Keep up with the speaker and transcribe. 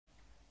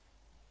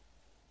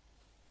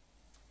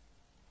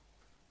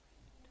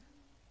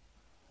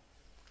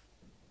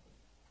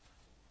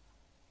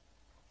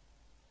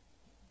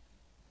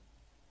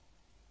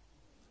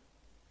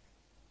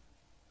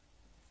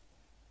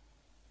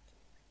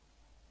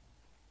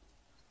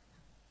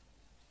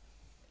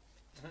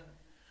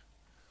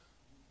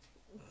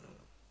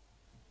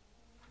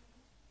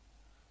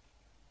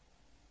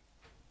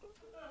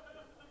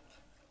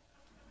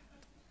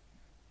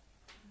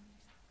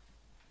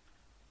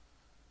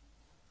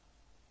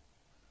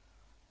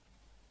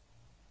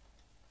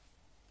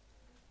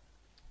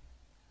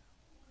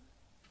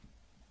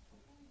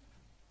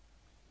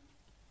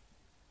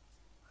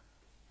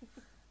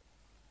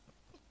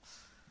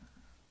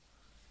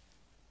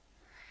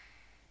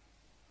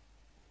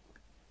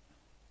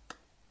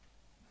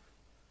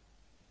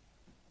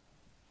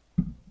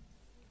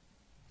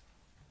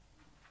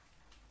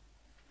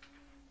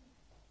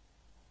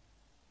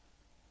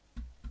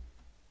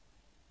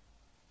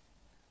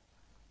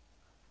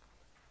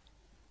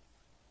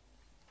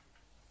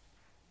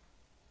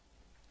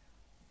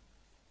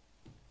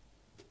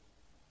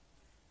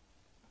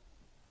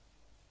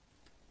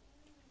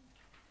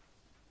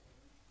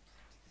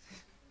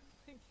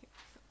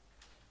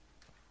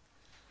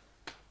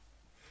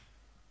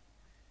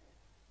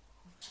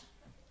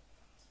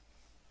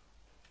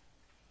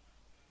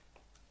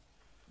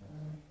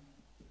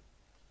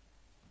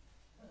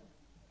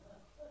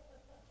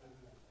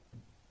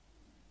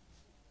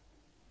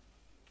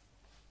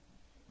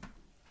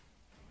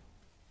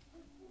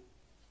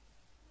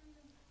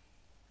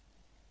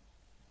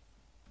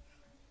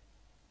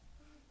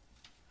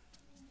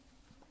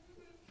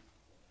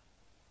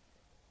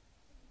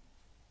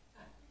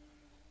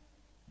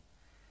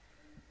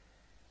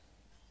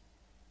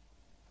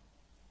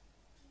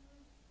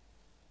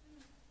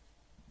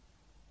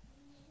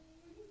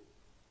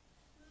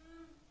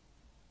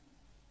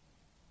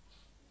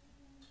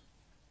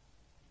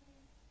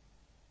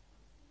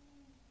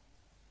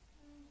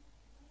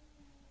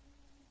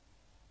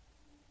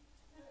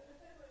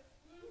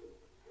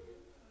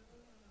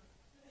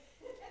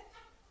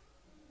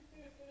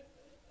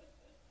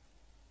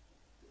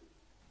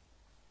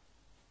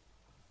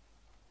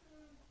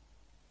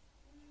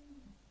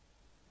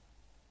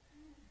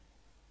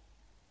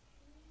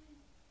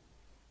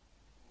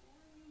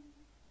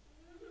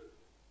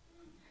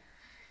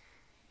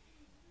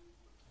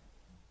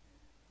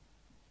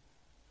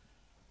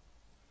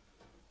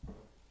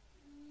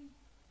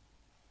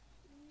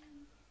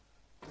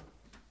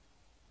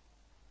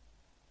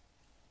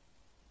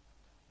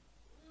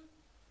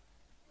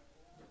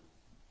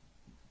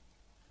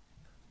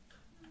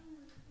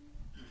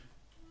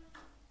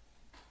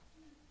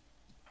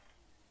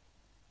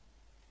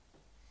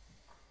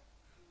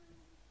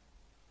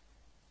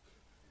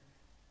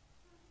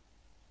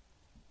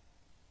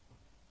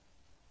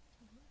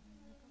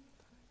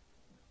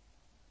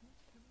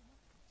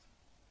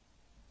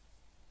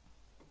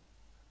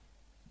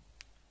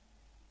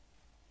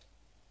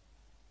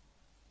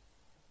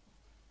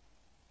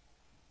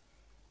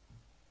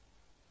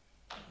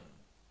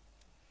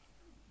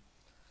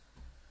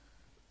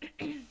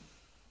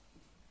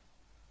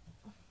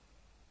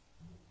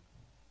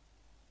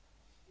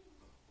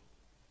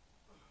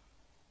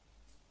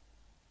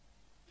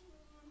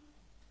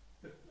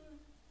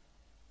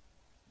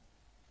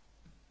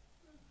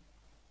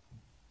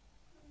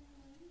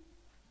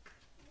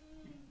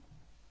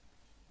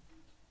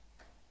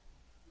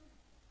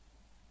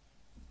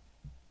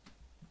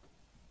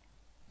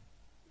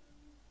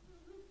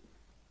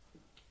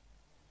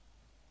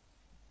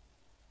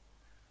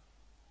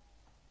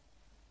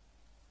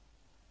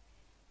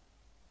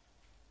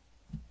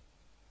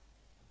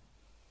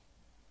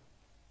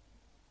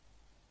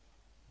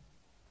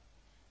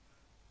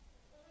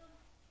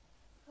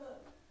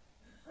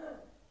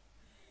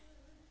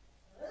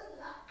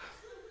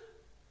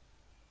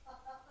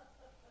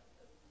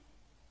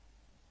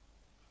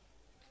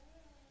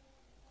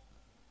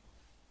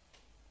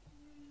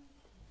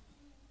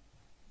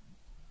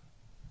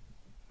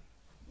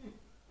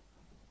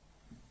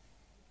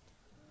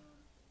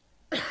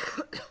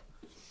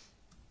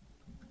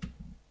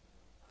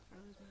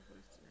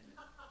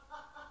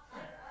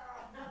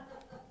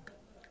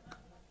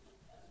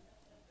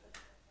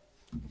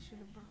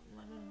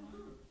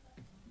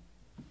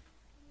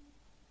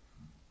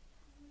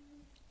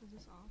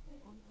this off?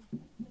 Oh no.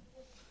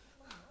 Oh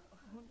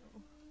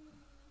no.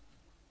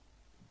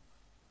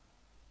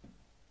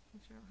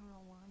 Make sure I don't have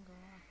an alarm go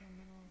off in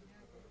the middle.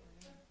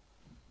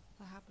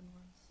 That happened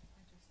once.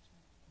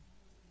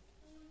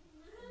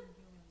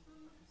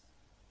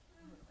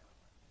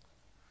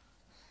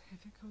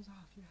 If it goes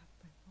off, you have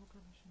my full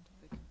permission to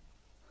like.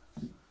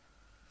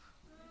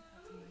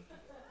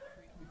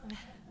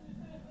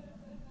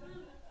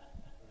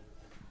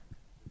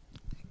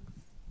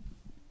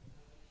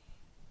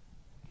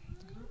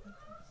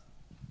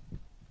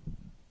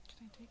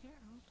 Can I take it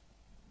out?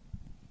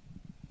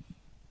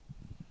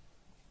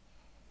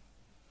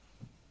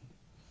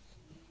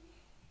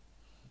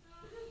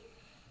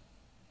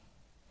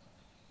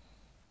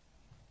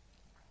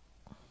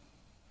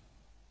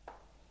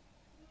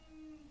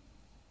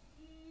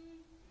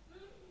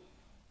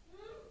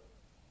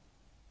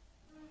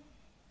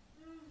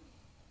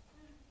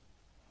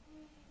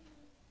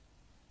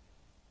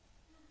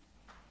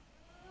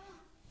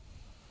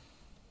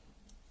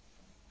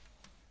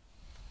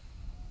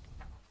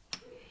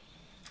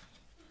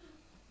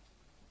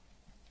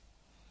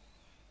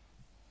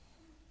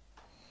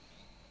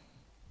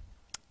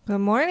 Good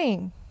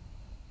morning.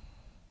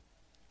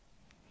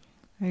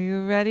 Are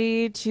you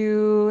ready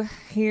to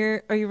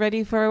hear? Are you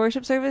ready for our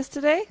worship service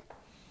today?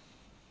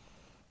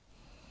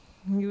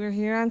 You were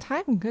here on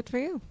time. Good for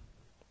you.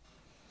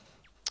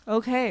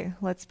 Okay,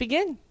 let's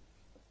begin.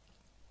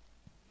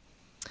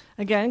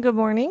 Again, good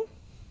morning.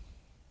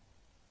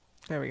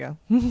 There we go.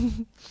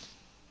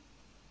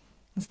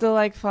 Still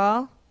like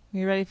fall? Are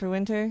you ready for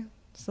winter?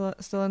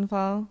 Still in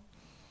fall?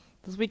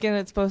 This weekend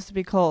it's supposed to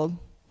be cold.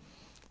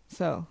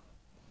 So,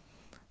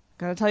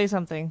 gotta tell you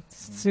something.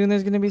 Soon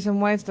there's gonna be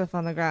some white stuff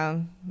on the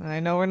ground. And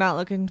I know we're not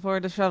looking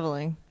forward to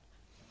shoveling.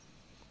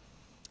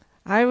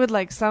 I would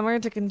like summer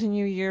to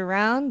continue year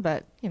round,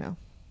 but, you know.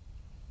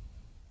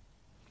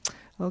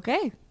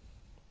 Okay.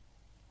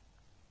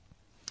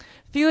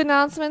 Few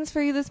announcements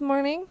for you this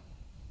morning.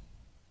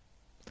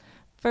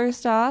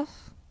 First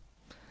off,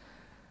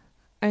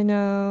 I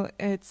know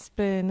it's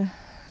been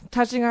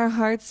touching our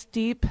hearts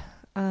deep,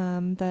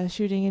 the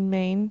shooting in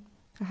Maine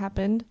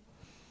happened.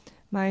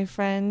 My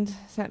friend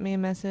sent me a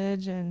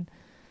message, and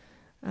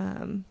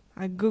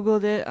I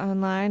Googled it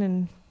online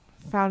and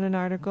found an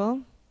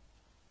article.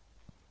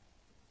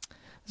 I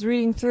was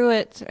reading through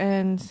it,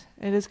 and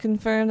it is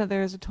confirmed that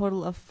there is a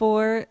total of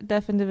 4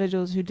 deaf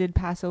individuals who did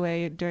pass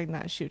away during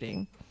that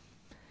shooting.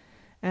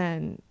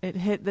 And it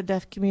hit the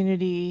deaf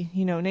community,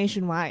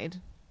 nationwide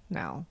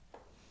now.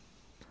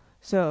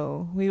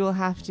 So we will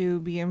have to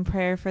be in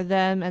prayer for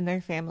them and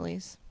their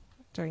families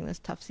during this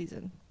tough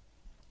season.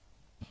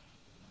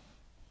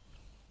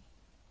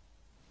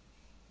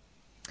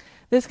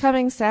 This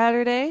coming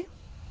Saturday,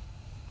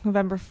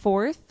 November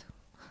 4th,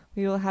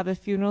 we will have a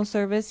funeral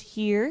service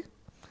here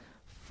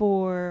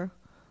for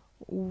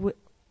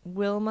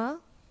Wilma.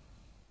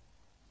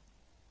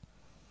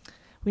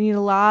 We need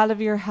a lot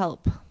of your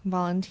help,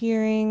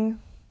 volunteering,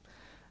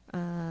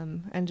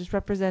 and just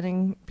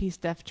representing Peace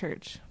Deaf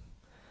Church.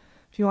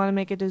 If you want to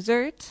make a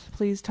dessert,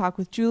 please talk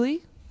with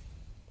Julie.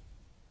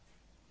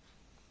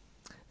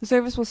 The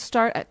service will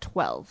start at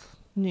 12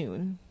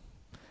 noon.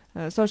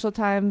 Social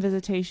time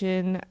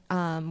visitation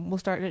will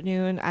start at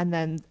noon, and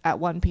then at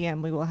 1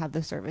 p.m. we will have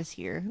the service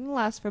here. It'll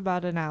last for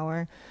about an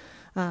hour.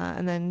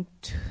 And then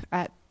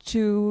at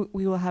 2,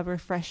 we will have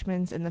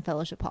refreshments in the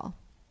fellowship hall.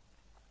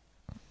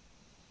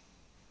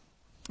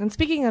 And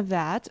speaking of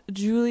that,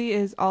 Julie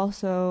is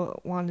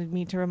also wanted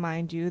me to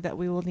remind you that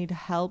we will need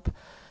help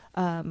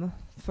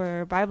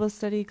for Bible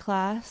study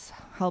class,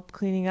 help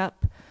cleaning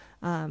up,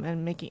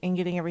 and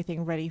getting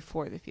everything ready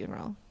for the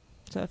funeral.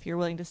 So if you're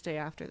willing to stay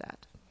after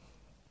that.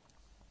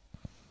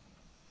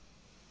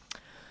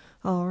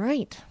 All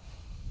right.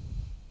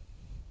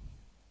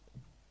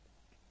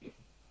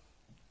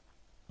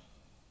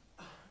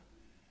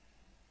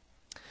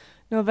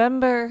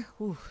 November,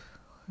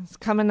 it's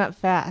coming up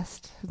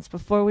fast. It's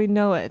before we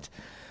know it.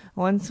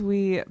 Once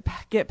we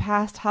get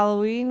past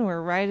Halloween,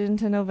 we're right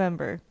into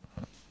November.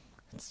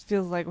 It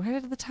feels like, where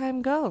did the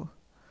time go?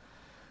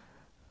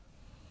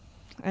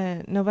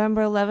 And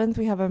November 11th,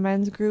 we have a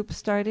men's group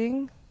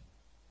starting.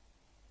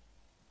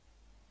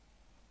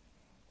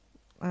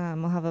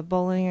 We'll have a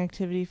bowling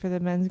activity for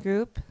the men's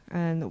group,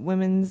 and the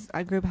women's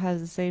group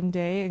has the same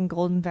day in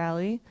Golden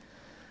Valley.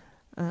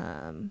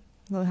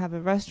 They'll have a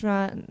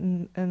restaurant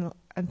and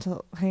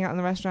until hang out in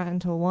the restaurant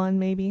until 1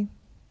 maybe.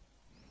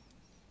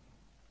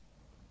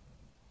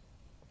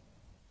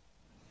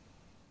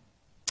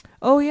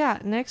 Oh yeah,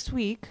 next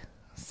week,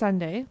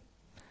 Sunday.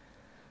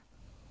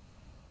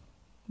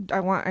 I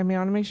want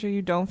to make sure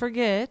you don't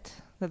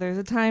forget that there's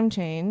a time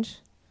change.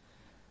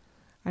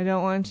 I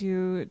don't want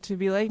you to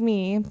be like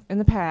me in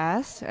the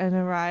past and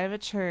arrive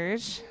at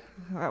church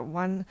at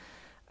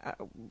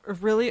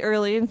really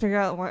early and figure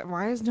out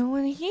why is no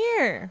one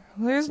here?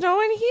 There's no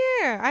one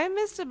here. I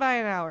missed it by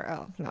an hour.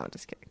 Oh, no,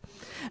 just kidding.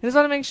 I just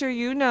want to make sure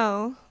you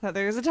know that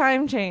there's a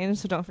time change,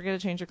 so don't forget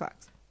to change your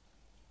clocks.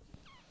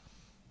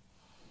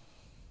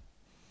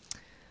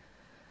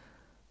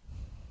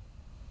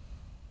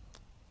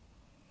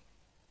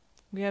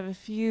 We have a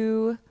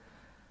few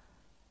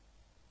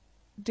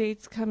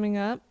dates coming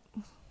up.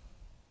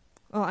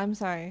 Oh, I'm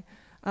sorry.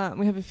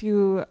 We have a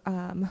few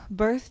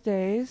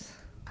birthdays.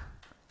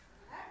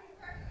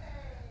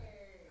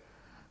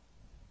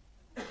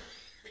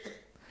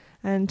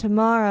 And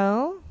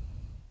tomorrow,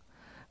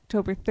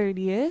 October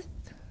 30th,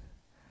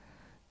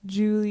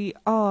 Julie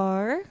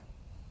R.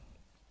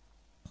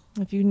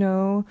 If you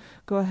know,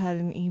 go ahead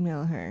and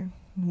email her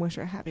and wish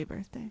her a happy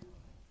birthday.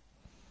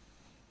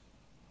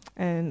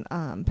 And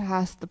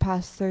the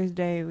past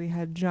Thursday, we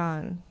had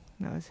John.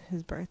 That was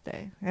his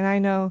birthday. And I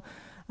know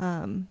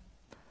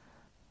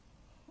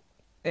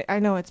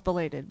it's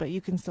belated, but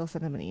you can still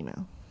send him an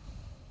email.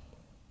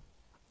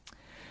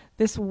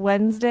 This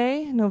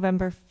Wednesday,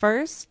 November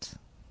 1st,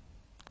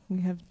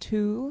 we have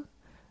 2,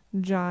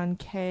 John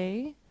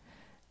K.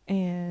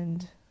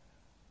 and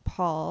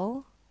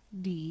Paul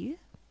D.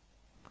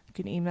 You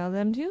can email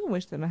them too and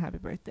wish them a happy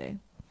birthday.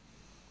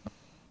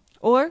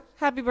 Or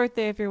happy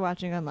birthday if you're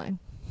watching online.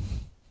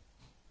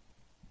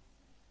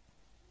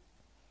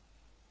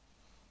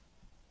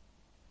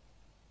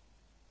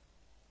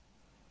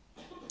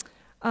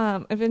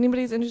 If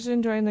anybody's interested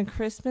in joining the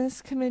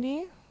Christmas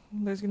committee,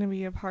 there's going to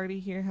be a party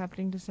here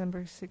happening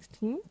December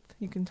 16th.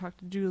 You can talk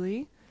to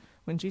Julie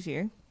when she's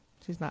here.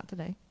 She's not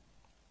today.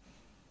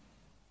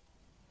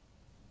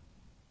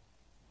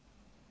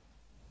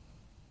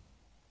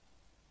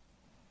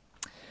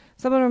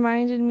 Someone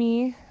reminded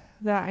me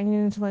that I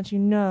needed to let you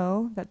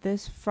know that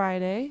this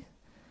Friday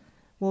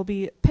will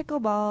be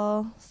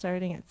pickleball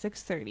starting at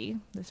 6:30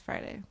 this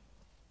Friday.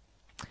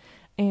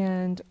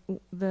 And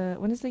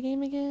when is the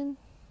game again?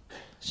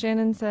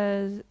 Shannon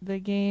says the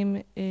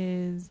game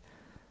is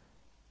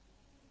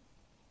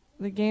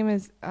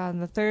on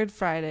the third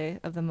Friday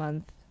of the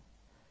month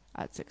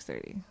at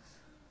 6:30.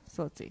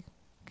 So let's see.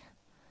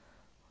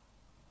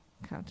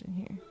 Counting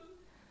here.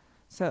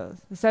 So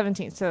the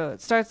 17th. So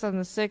it starts on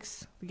the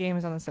 6th. The game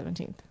is on the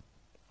 17th.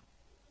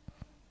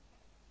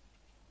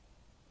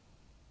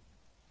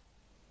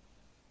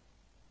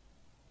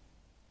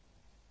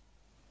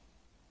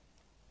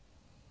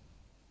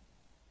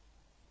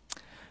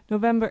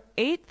 November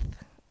 8th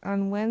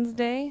on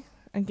Wednesday.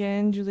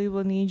 Again, Julie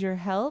will need your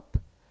help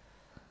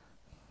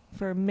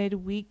for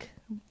midweek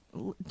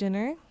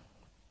dinner.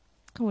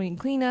 We can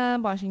clean up,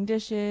 washing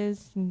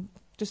dishes, and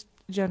just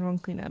general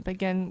cleanup.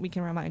 Again, we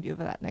can remind you of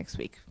that next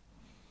week.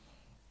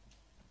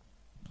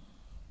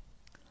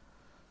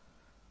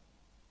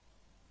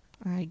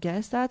 I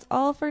guess that's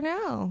all for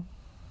now.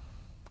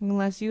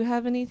 Unless you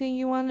have anything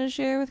you want to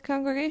share with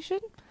congregation?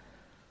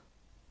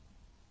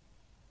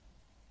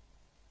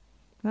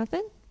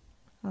 Nothing?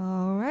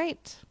 All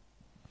right.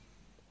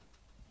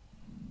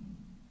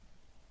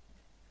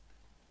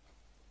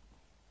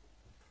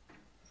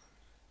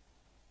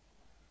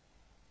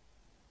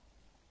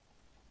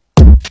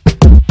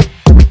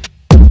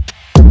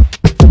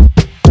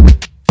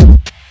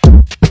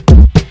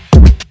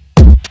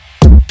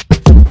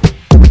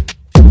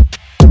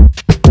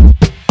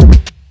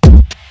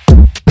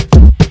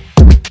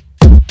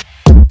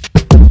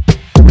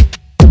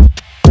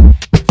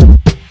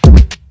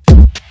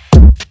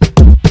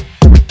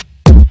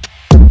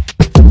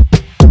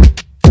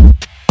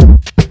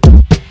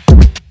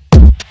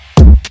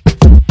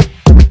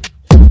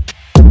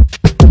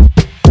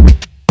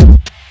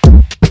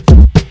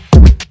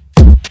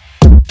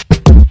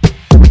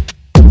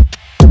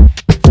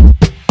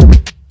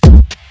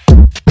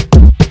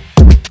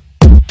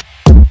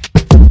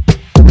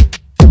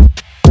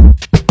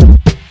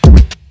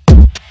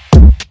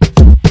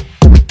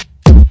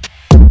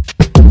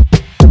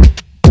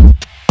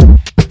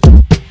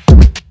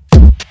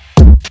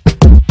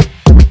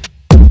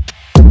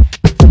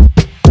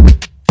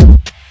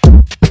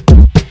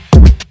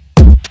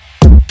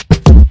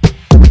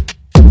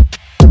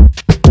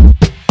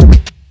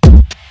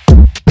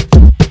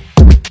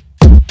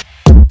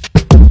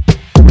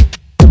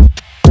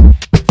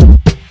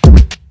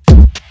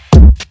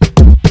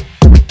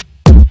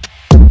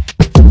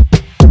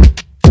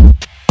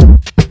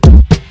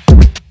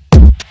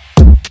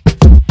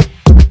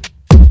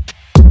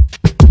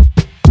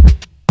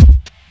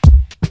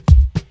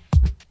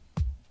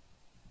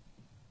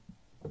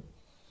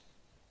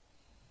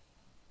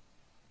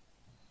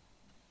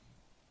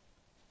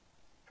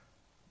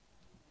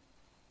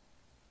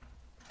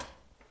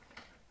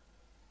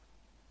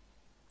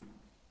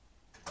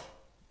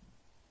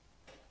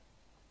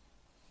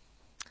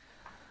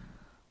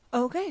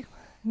 Okay,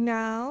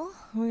 now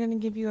we're going to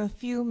give you a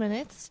few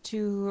minutes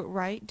to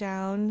write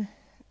down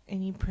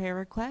any prayer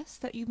requests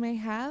that you may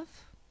have.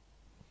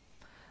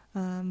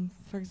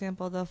 For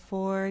example, the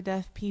 4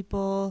 deaf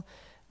people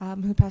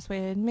who passed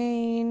away in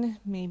Maine,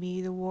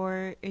 maybe the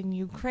war in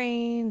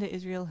Ukraine, the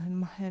Israel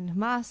and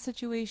Hamas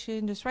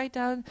situation. Just write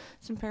down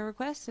some prayer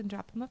requests and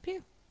drop them up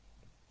here.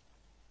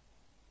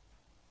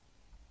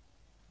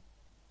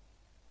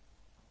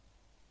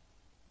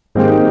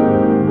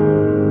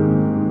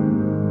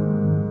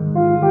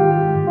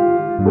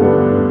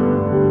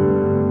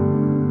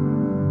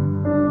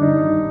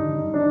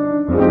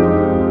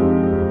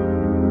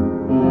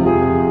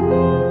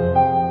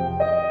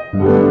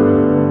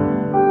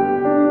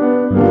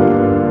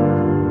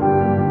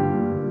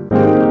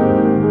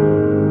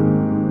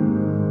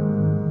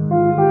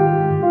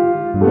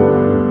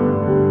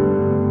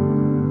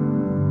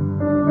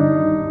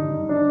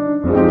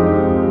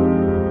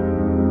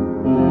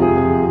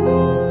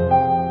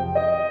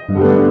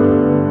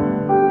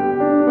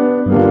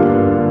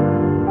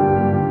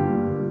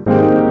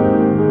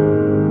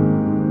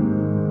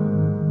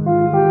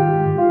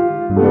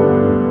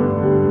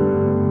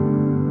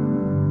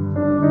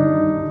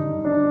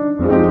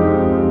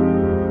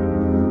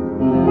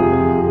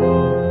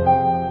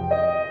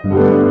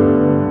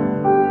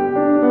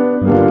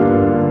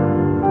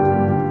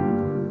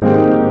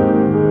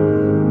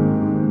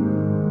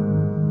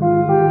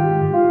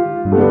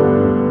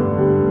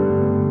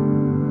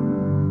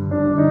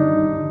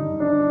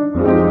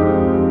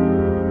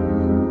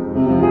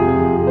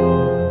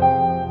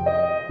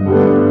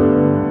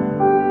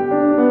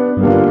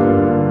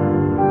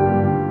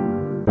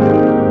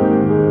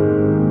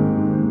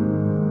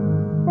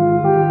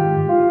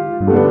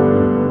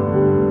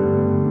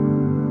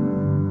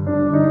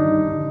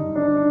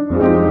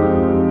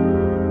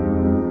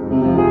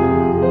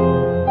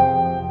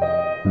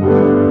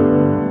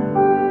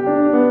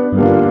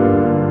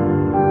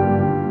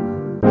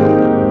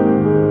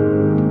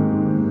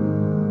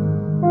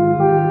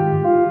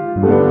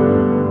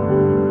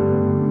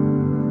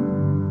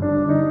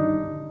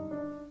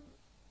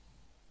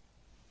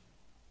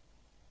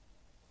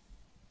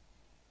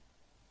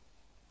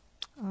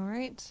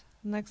 right.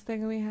 Next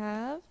thing we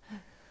have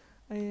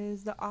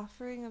is the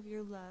offering of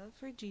your love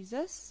for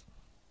Jesus.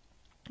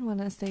 I want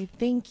to say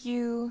thank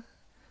you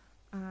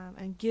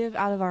and give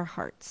out of our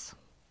hearts.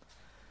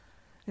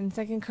 In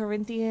 2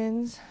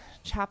 Corinthians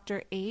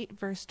chapter 8,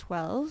 verse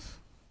 12,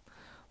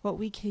 what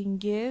we can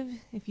give,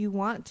 if you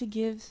want to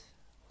give,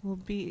 will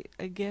be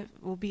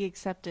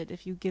accepted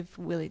if you give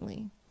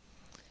willingly.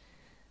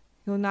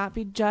 You'll not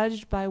be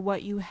judged by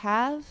what you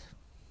have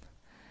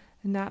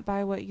and not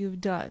by what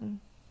you've done,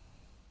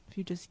 if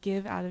you just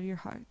give out of your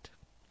heart.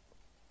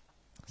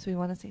 So we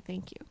want to say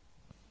thank you.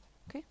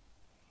 Okay?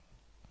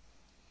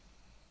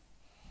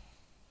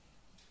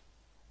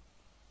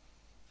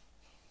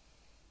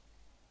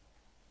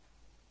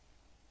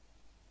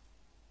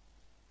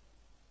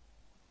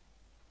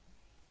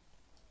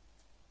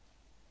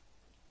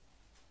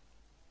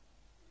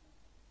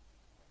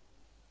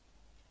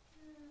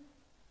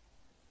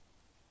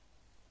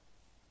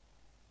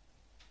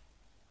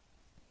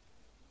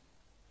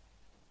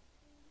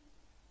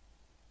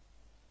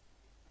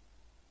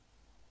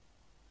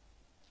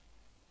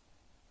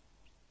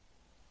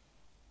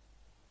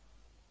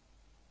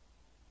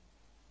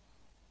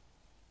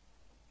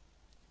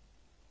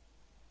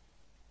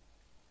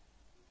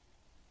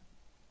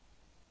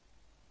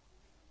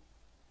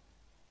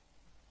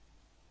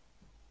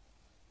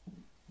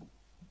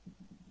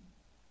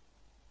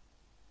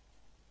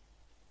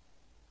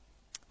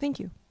 Thank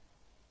you.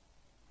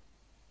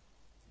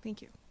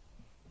 Thank you.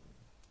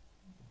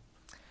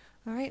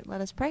 All right, let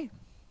us pray.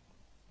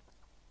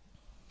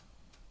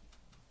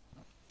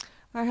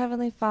 Our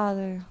Heavenly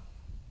Father,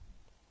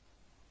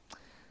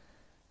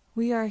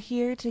 we are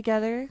here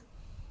together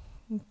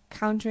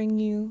encountering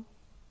you,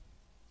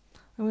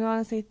 and we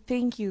want to say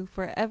thank you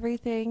for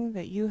everything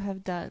that you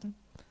have done.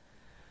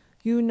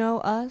 You know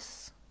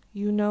us,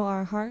 you know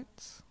our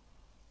hearts,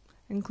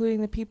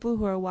 including the people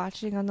who are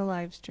watching on the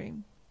live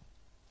stream.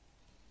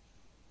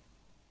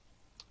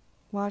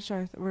 You watch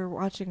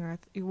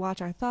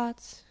our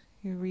thoughts,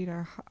 you read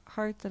our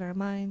hearts and our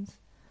minds.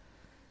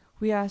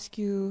 We ask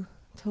you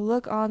to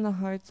look on the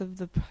hearts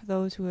of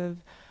those who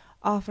have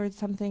offered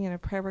something in a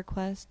prayer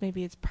request.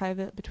 Maybe it's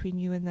private between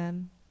you and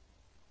them.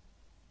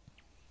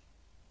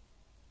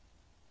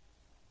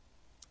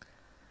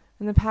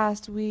 In the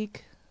past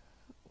week,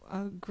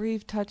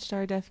 grief touched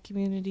our deaf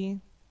community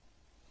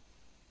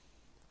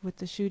with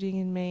the shooting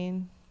in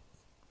Maine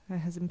that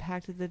has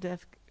impacted the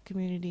deaf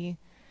community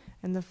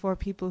and the 4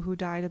 people who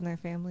died and their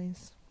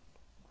families.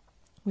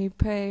 We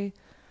pray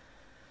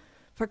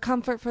for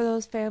comfort for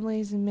those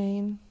families in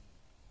Maine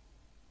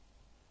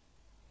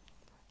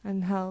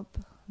and help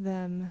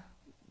them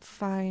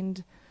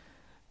find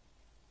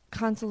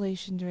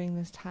consolation during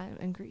this time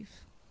and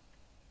grief.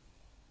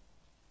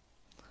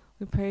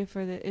 We pray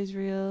for the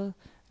Israel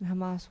and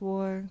Hamas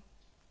war,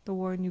 the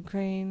war in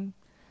Ukraine.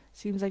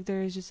 Seems like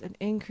there is just an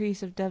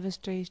increase of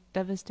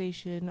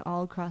devastation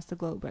all across the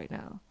globe right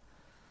now.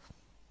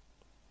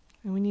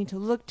 And we need to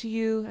look to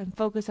you and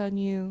focus on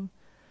you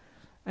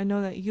and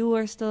know that you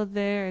are still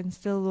there and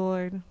still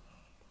Lord.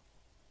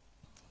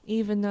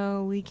 Even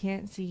though we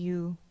can't see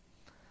you,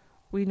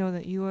 we know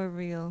that you are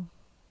real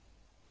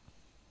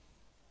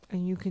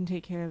and you can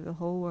take care of the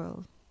whole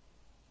world.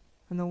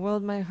 And the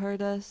world might hurt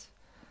us,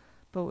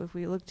 but if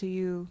we look to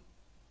you,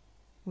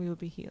 we will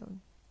be healed.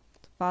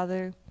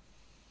 Father,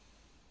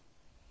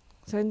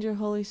 send your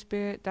Holy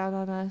Spirit down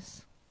on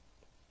us,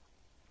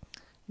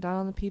 down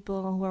on the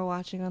people who are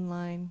watching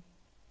online,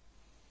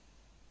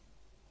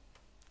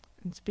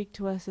 and speak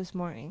to us this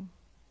morning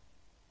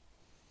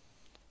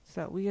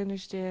so that we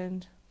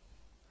understand,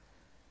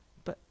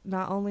 but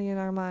not only in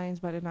our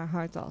minds, but in our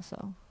hearts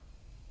also.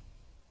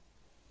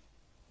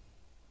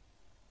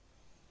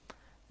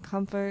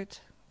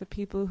 Comfort the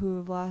people who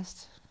have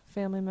lost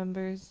family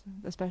members,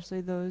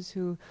 especially those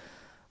who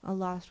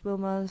lost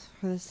Wilma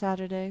for this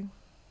Saturday.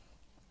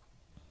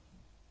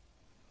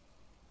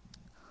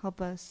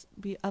 Help us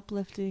be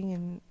uplifting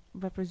and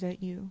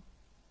represent you.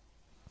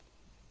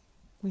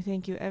 We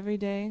thank you every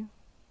day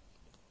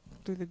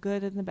through the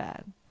good and the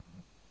bad.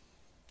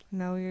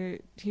 Now we're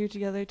here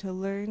together to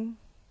learn.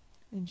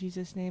 In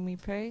Jesus' name we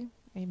pray.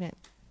 Amen.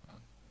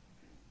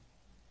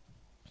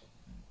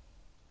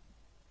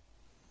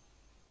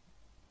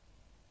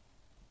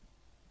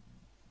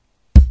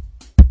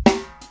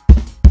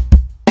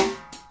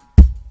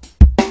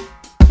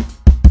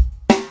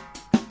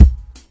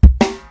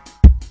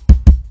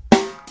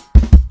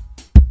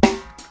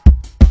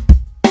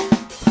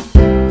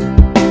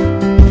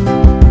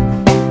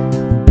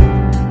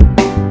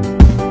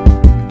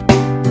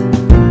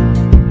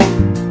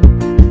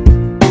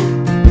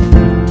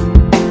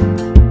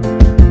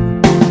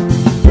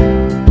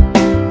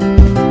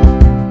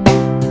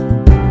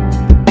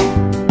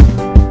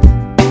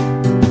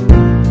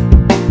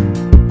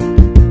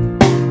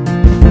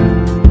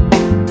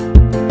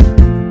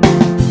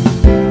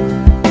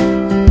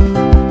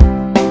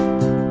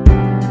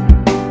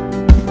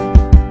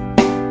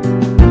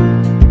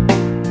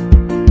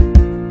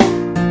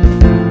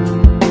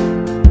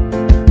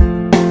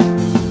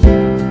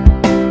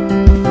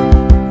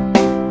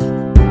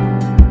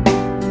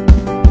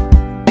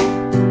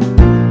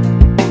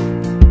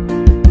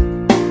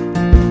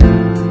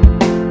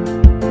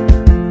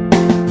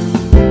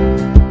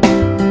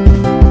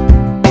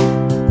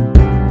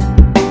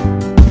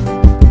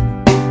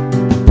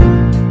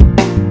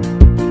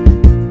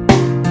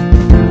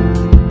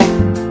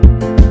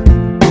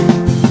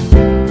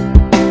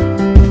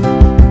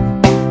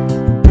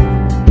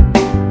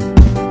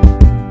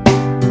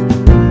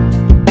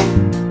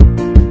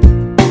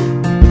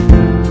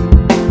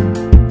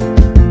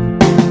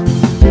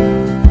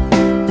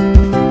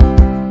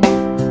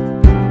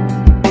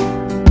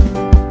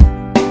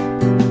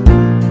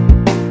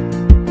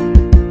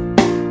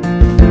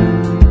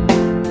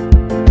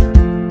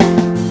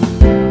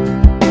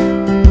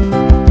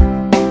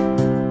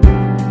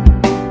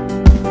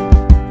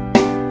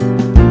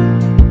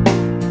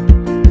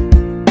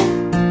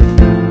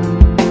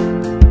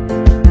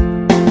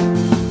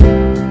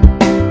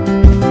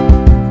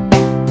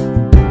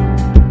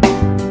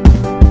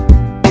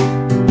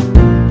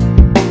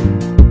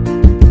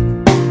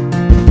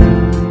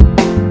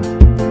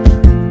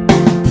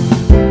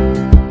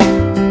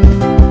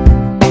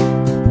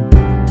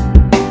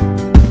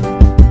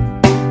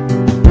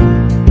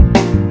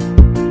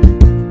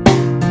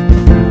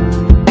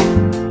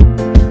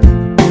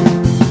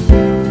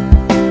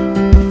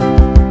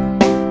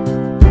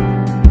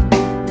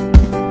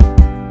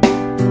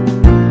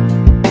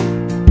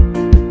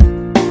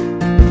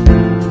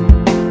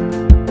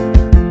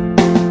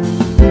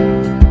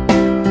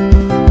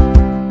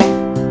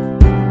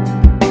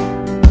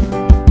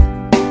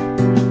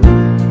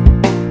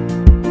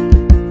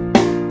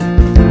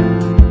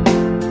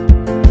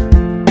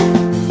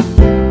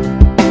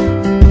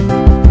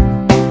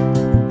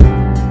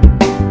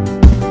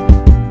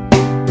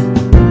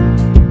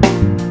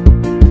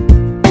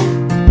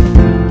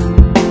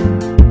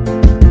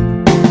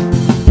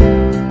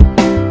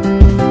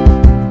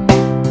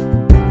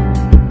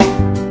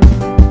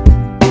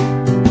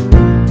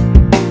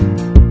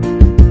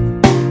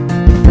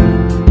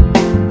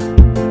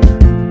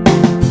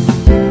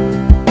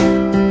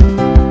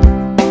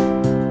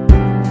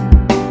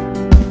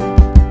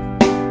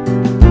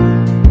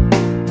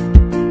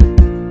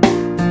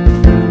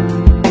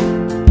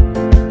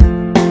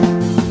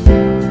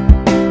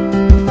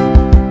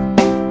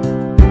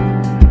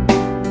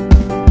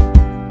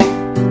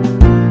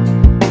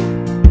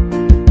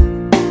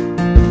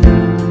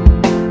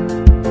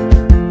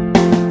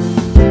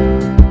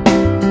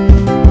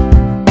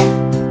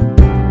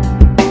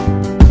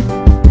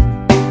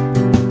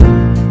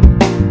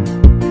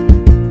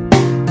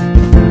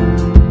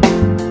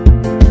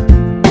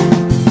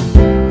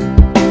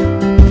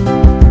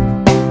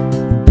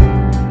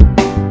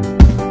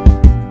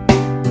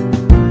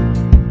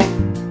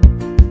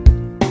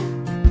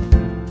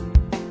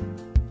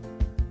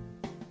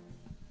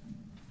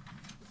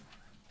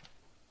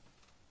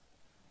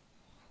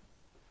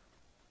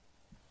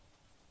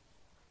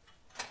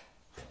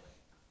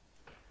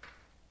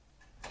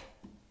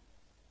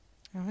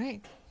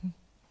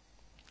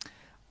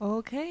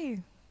 Okay.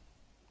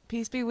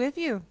 Peace be with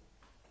you.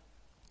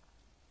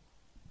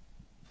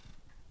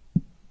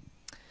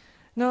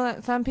 Know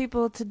that some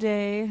people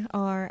today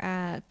are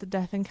at the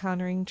Deaf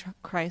Encountering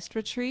Christ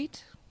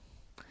retreat.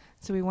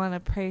 So we want to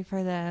pray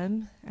for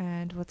them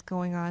and what's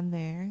going on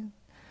there.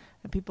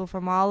 And people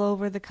from all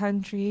over the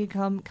country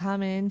come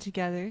in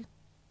together.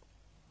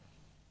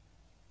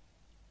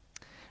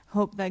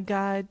 Hope that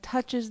God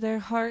touches their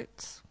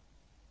hearts.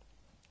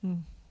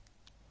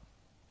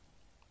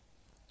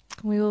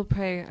 We will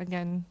pray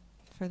again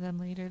for them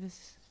later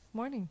this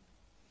morning.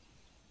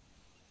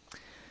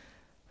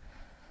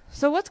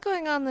 So what's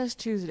going on this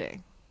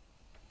Tuesday?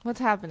 What's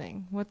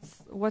happening?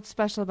 What's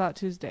special about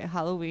Tuesday?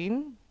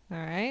 Halloween, all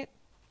right?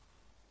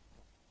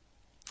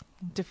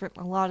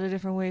 A lot of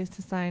different ways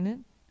to sign it.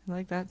 I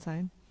like that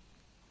sign.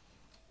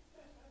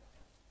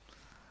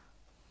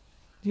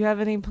 Do you have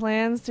any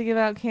plans to give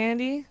out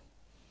candy?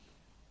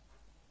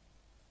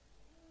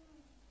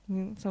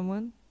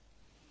 Someone?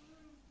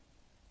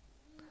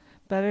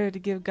 Better to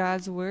give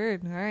God's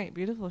word. All right,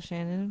 beautiful,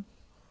 Shannon.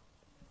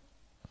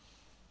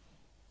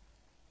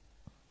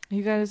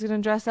 You guys gonna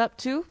dress up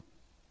too?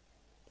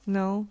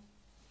 No?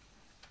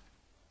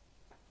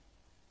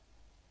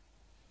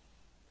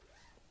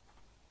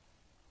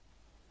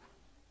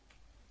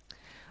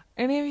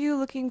 Any of you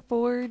looking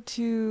forward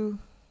to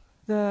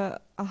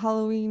the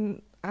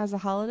Halloween as a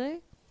holiday?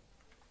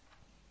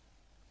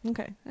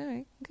 Okay, all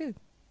right, good.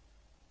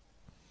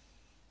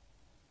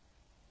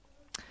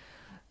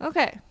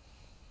 Okay,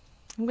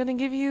 I'm going to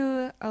give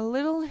you a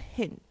little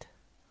hint.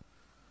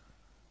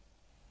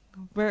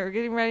 We're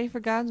getting ready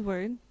for God's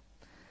Word.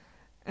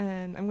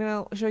 And I'm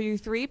going to show you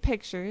 3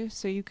 pictures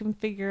so you can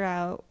figure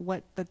out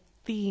what the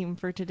theme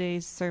for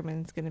today's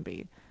sermon is going to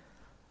be.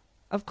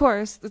 Of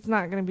course, it's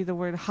not going to be the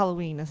word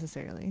Halloween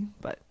necessarily,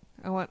 but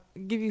I want to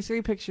give you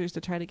 3 pictures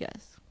to try to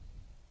guess.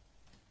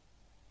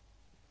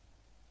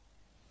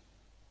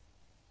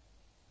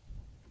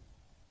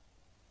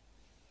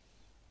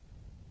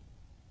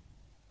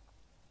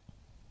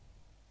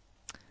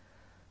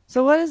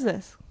 So what is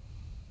this?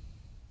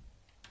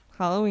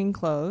 Halloween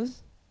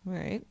clothes.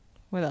 Right.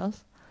 What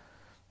else?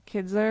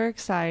 Kids are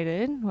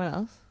excited. What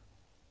else?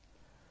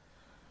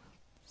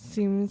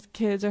 Seems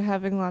kids are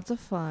having lots of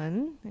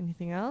fun.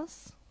 Anything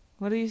else?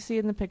 What do you see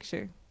in the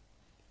picture?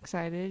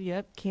 Excited.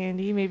 Yep.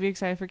 Candy. Maybe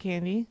excited for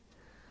candy.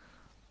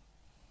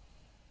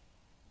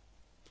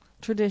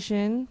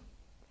 Tradition.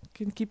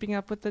 Keeping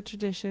up with the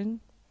tradition.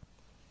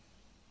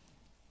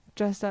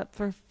 Dressed up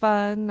for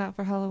fun, not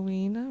for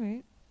Halloween. All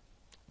right.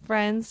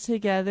 Friends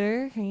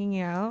together, hanging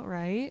out,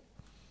 right?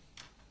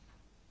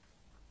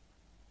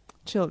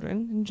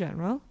 Children in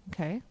general,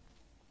 okay.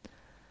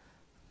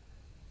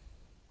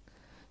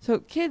 So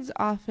kids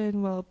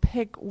often will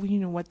pick,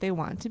 what they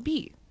want to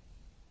be.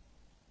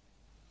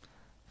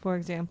 For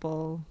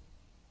example,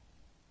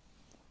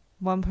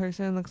 one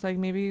person looks like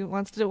maybe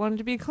wanted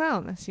to be a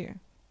clown this year,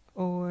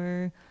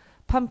 or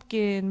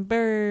pumpkin,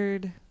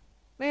 bird.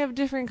 They have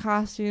different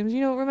costumes.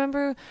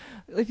 Remember,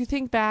 if you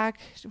think back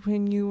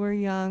when you were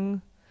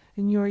young,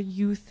 in your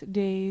youth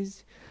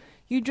days,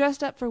 you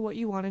dressed up for what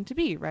you wanted to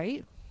be,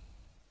 right?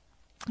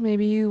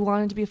 Maybe you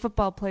wanted to be a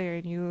football player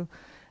and you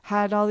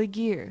had all the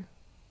gear.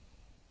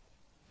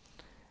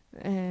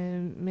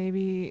 And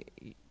maybe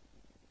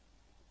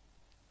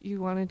you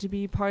wanted to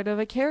be part of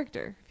a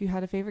character, if you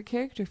had a favorite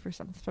character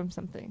from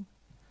something.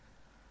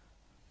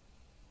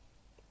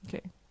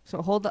 Okay,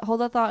 so hold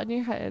that thought in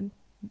your head,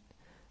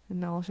 and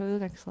now I'll show you the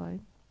next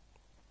slide.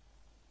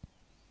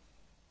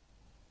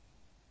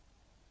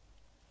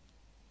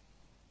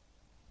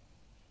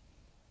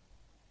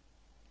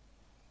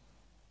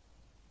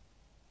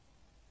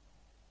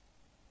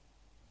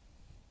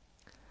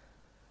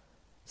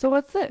 So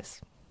what's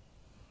this?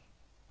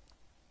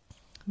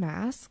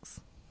 Masks.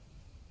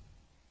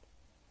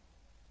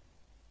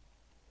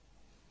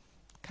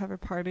 Cover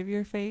part of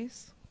your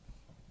face.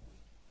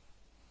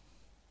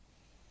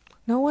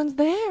 No one's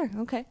there.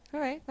 Okay, all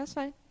right, that's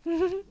fine.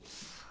 You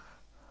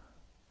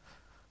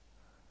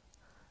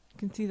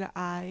can see the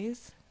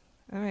eyes.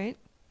 All right.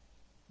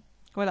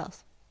 What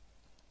else?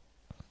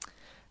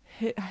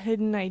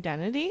 Hidden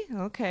identity.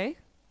 Okay.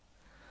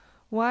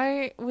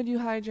 Why would you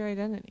hide your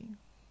identity?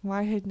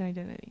 Why hidden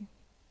identity?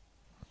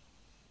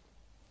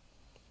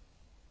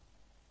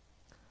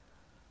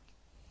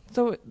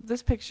 So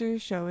this picture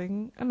is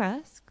showing a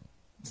mask.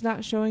 It's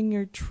not showing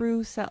your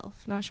true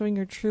self, not showing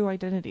your true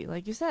identity.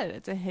 Like you said,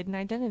 it's a hidden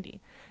identity.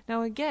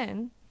 Now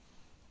again,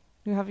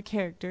 you have a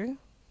character,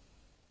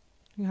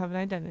 you have an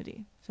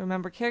identity. So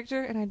remember,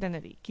 character and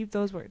identity. Keep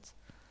those words.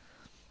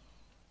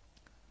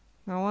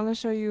 Now I want to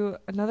show you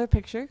another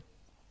picture.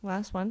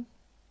 Last one.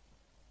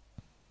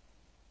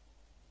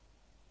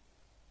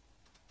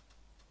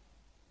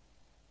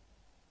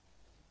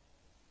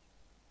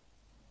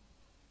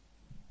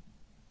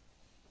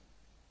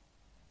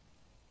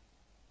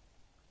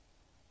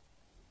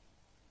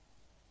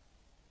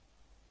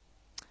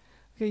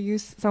 Okay,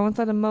 someone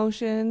said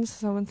emotions,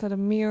 someone said a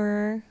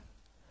mirror,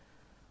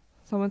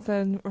 someone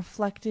said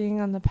reflecting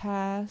on the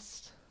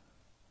past.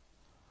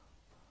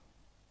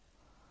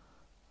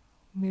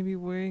 Maybe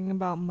worrying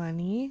about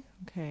money.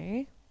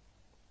 Okay.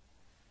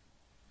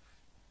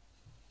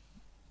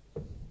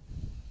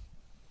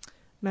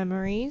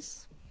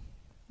 Memories.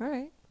 All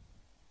right.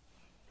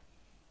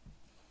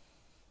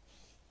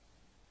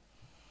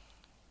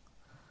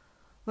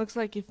 Looks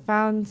like you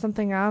found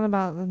something out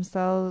about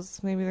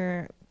themselves. Maybe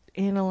they're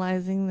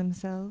analyzing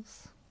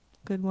themselves.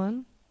 Good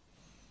one.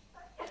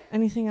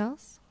 Anything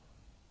else?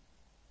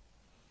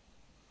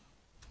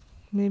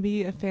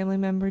 Maybe a family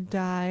member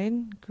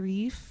died.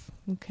 Grief.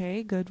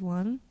 Okay, good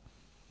one.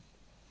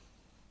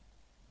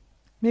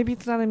 Maybe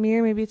it's not a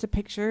mirror, maybe it's a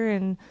picture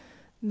and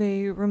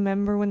they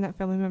remember when that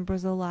family member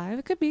was alive.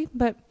 It could be,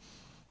 but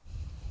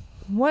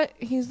what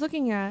he's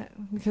looking at,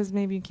 because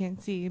maybe you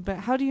can't see, but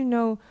how do you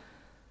know,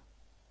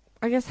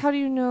 I guess, how do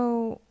you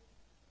know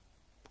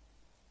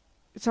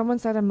someone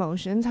said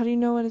emotions? How do you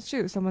know what is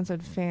true? Someone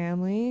said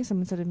family,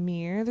 someone said a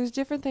mirror. There's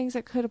different things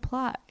that could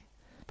apply.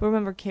 But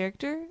remember,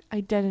 character,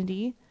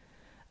 identity,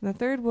 and the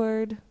third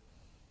word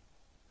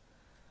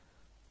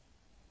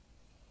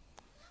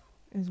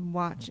is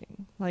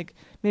watching. Like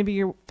maybe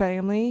your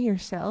family,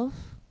 yourself,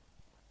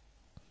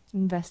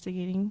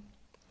 investigating.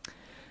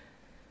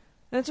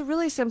 And it's a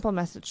really simple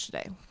message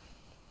today.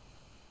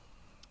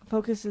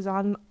 Focus is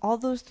on all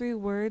those three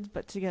words,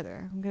 but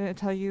together. I'm going to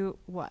tell you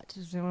what.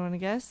 Does anyone want to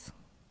guess?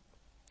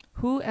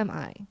 Who am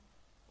I?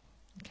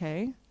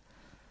 Okay.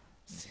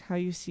 See how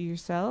you see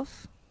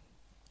yourself.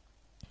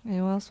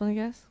 Anyone else want to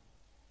guess?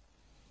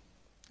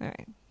 All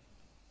right.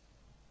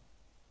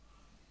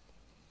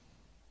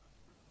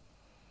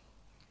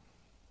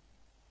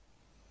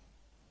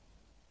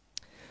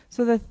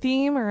 So the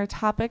theme or a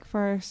topic for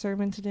our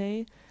sermon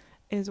today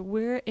is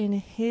we're in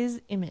His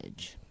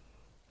image.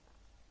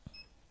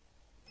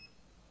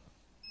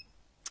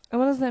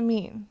 And what does that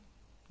mean?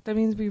 That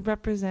means we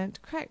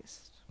represent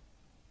Christ.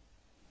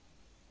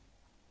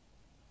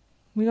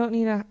 We don't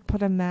need to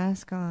put a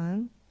mask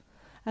on.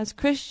 As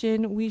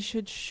Christian, we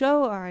should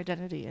show our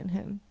identity in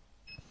Him.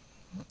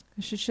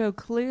 We should show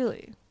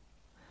clearly.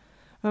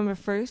 Remember,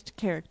 first,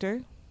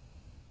 character.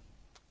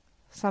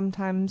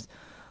 Sometimes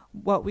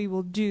what we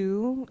will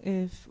do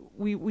if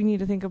we need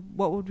to think of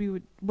what would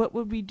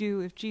we do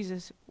if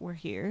Jesus were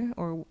here,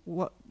 or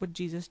what would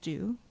Jesus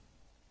do?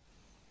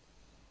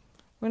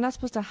 We're not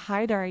supposed to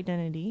hide our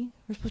identity.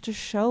 We're supposed to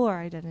show our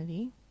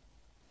identity.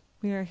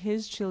 We are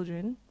His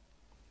children.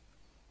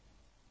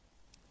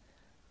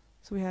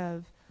 So we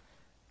have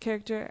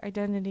character,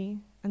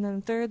 identity, and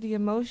then third, the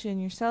emotion,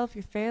 yourself,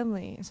 your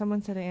family.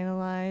 Someone said to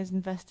analyze,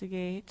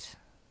 investigate.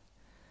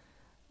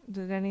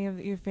 Did any of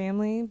your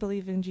family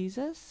believe in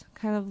Jesus?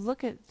 Kind of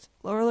look at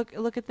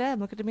them,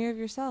 look at the mirror of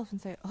yourself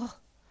and say, oh,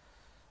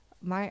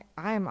 I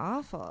am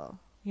awful.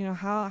 You know,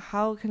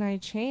 how can I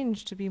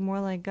change to be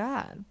more like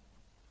God?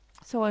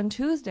 So on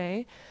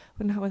Tuesday,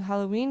 with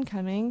Halloween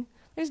coming,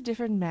 there's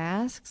different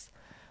masks,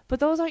 but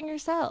those aren't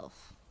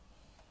yourself.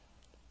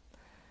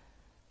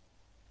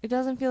 It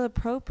doesn't feel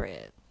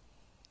appropriate.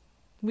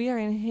 We are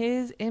in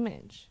His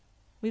image.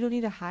 We don't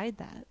need to hide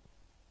that.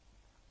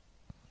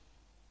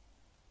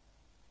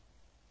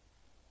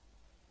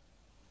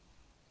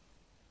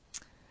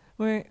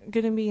 We're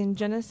going to be in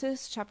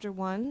Genesis chapter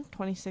 1,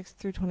 26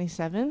 through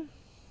 27.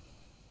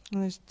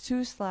 And there's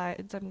 2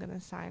 slides I'm going to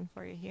sign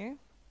for you here.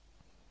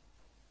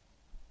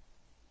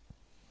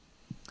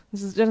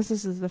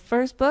 Genesis is the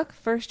first book,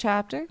 first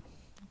chapter.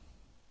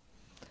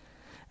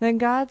 Then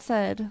God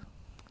said,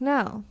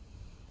 now,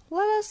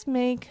 let us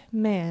make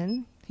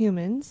man,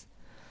 humans,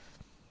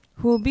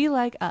 who will be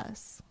like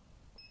us.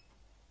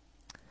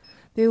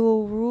 They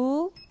will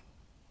rule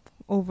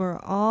over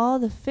all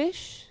the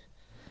fish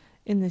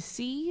in the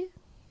sea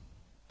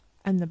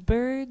and the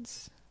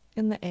birds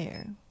in the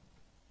air.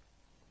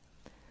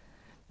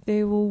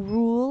 They will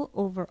rule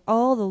over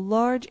all the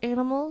large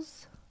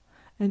animals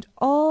and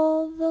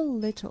all the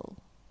little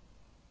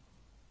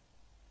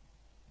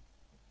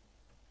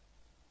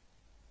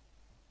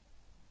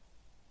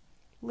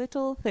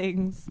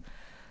things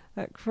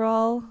that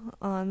crawl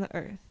on the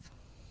earth.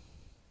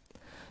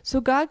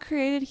 So God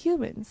created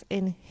humans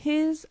in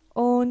His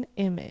own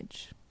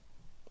image.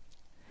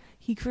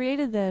 He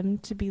created them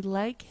to be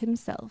like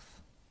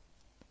Himself.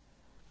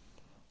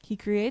 He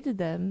created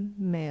them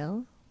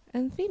male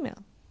and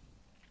female.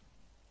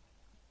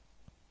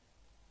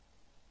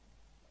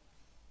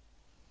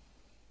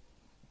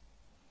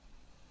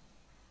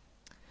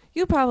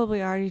 You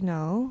probably already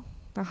know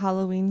that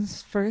Halloween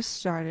first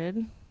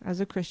started as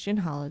a Christian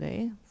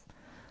holiday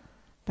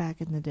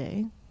back in the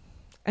day,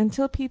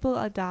 until people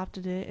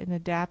adopted it and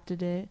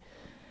adapted it,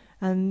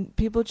 and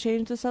people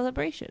changed the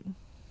celebration.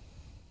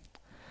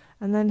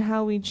 And then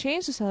how we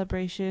changed the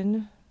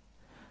celebration,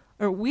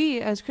 or we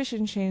as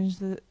Christians changed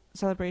the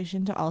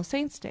celebration to All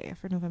Saints' Day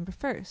for November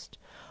 1st,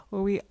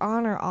 where we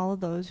honor all of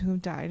those who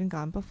have died and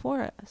gone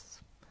before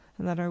us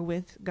and that are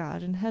with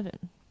God in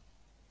heaven.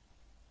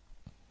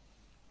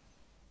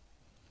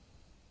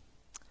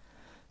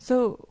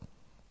 So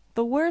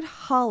the word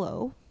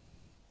hollow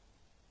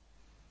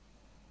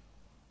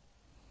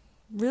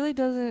really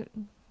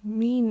doesn't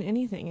mean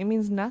anything. It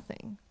means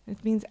nothing.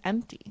 It means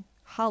empty,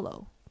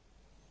 hollow.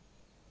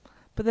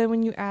 But then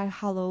when you add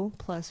Hallow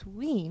plus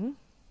Ween,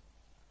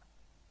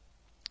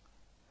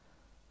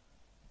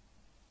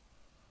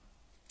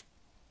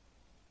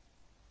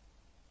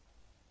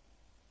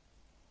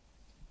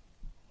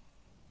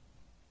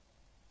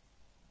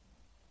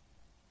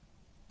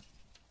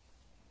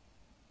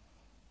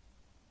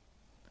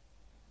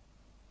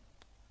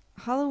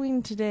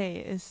 Halloween today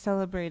is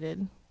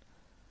celebrated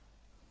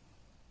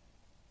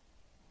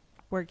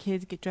where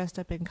kids get dressed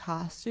up in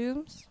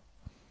costumes.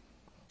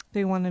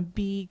 They want to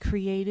be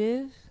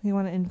creative. They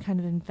want to kind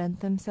of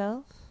invent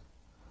themselves.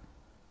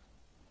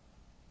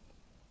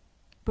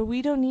 But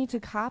we don't need to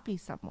copy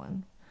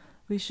someone.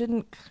 We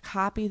shouldn't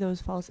copy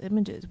those false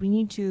images. We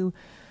need to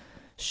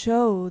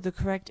show the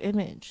correct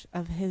image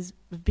of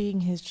being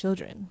his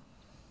children.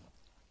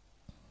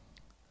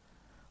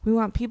 We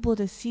want people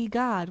to see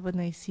God when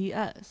they see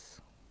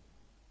us.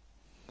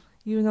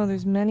 Even though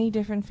there's many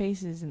different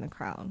faces in the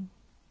crowd,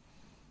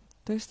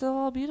 they're still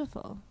all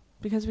beautiful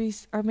because we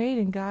are made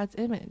in God's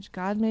image.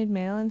 God made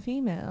male and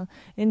female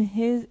in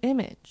his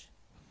image.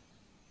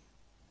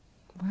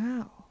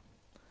 Wow.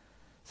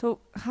 So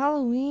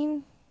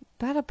Halloween,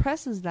 that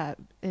oppresses that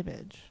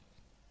image.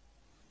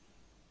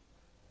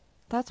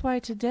 That's why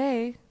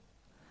today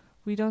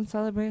we don't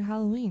celebrate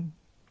Halloween.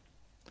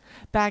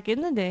 Back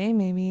in the day,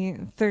 maybe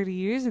 30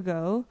 years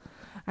ago,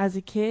 as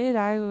a kid,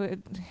 I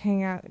would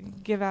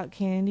give out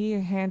candy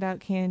or hand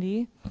out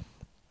candy.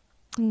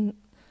 And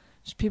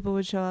people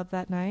would show up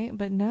that night.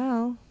 But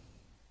now,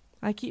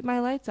 I keep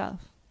my lights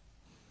off.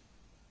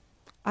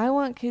 I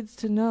want kids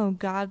to know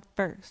God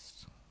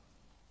first.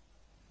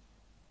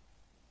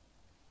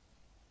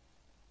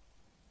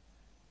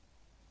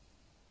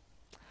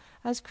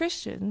 As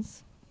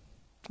Christians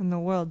in the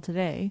world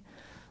today,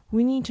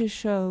 we need to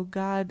show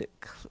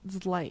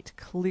God's light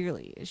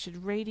clearly. It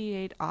should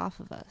radiate off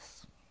of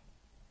us.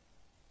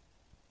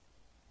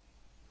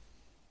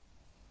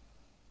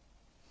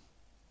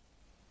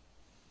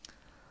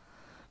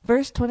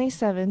 Verse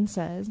 27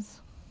 says,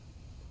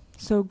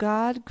 so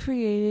God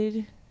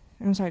created,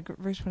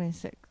 verse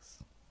 26.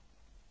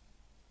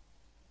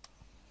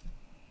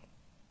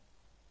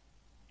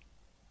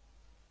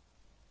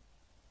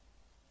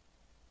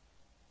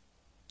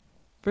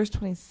 Verse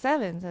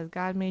 27 says,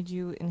 God made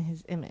you in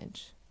his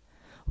image.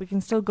 We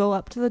can still go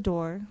up to the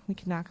door. We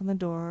can knock on the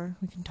door.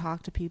 We can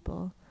talk to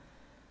people.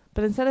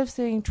 But instead of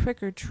saying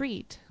trick or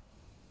treat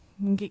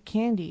and get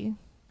candy,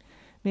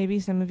 maybe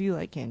some of you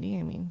like candy.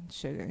 I mean,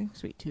 sugar,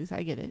 sweet tooth.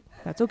 I get it.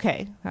 That's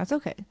okay. That's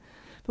okay.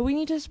 But we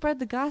need to spread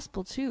the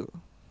gospel too.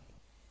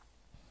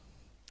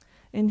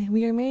 And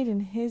we are made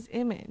in his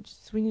image.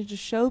 So we need to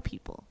show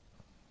people.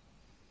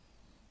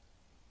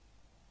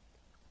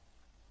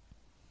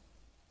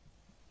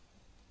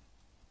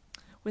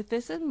 With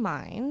this in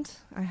mind,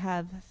 I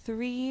have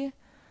 3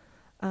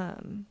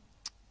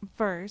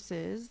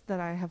 verses that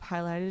I have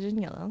highlighted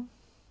in yellow.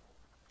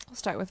 I'll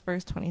start with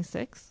verse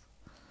 26.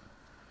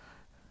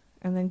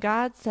 And then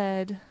God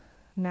said,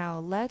 now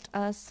let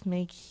us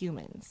make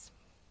humans.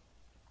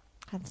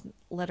 That's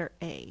letter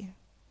A.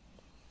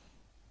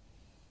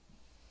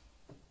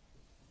 You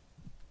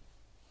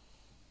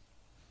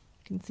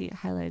can see it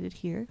highlighted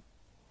here.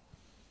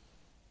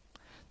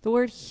 The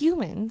word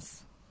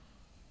humans,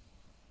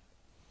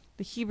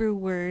 the Hebrew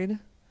word,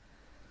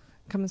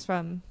 comes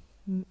from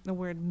the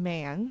word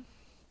man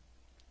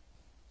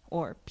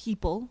or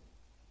people,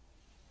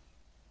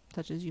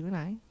 such as you and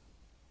I,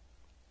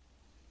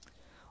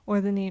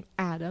 or the name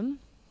Adam.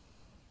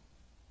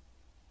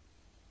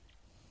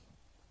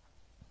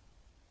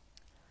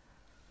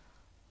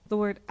 The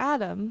word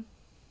Adam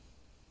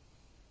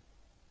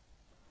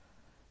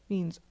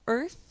means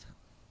earth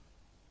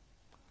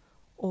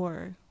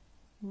or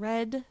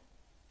red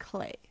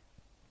clay.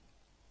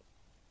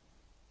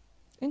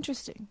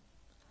 Interesting.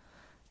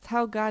 It's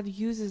how God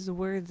uses the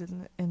words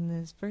in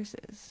these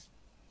verses.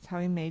 It's how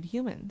he made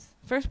humans.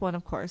 First one,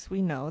 of course,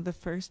 we know the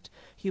first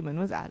human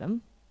was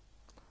Adam.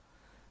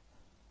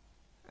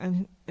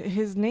 And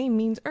his name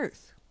means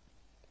earth.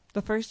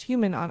 The first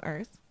human on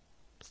earth,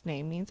 his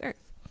name means earth.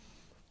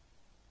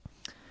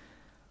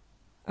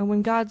 And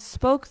when God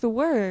spoke the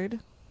word,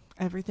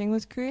 everything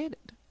was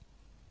created.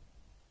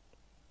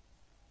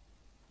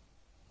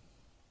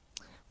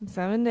 In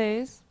 7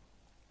 days,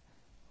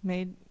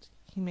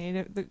 he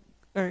made the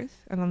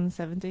earth, and on the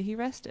 7th day he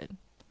rested.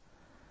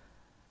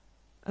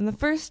 On the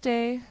first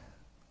day,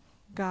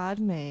 God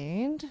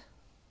made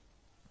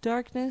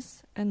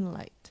darkness and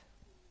light,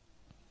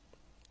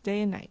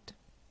 day and night.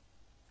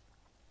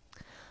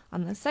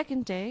 On the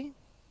 2nd day,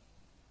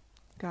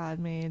 God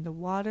made the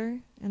water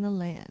and the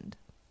land.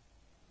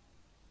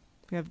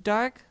 We have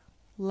dark,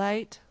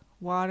 light,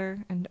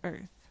 water, and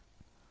earth.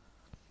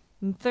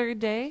 On the 3rd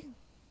day,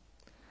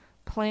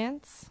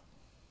 plants,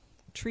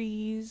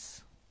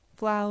 trees,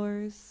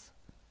 flowers,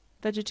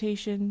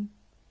 vegetation.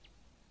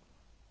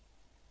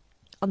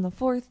 On the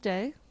 4th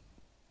day,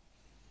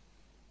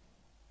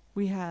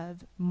 we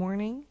have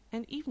morning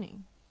and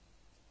evening.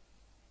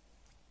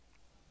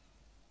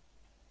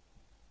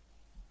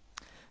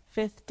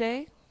 5th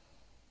day,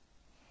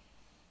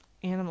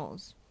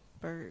 animals,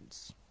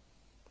 birds.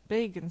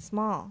 big and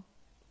small.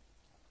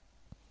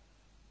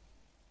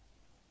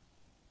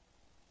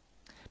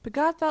 But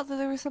God felt that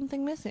there was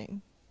something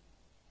missing.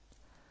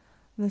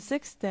 On the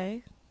sixth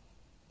day,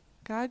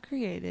 God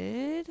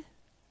created,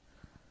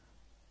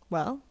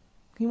 well,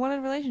 he wanted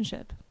a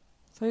relationship.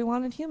 So he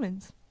wanted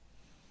humans.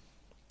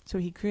 So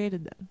he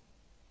created them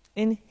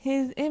in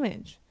his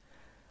image.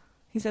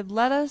 He said,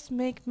 "Let us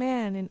make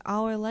man in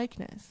our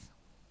likeness."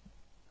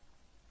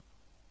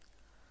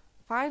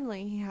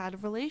 Finally, he had a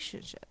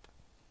relationship.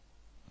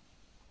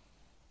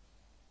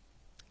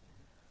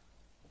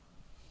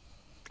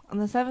 On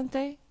the seventh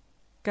day,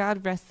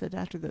 God rested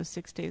after those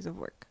 6 days of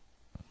work.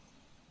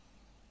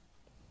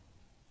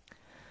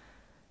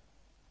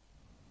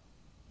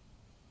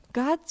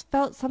 God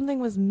felt something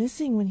was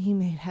missing when he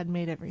had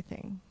made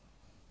everything.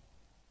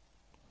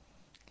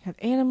 He had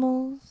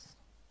animals,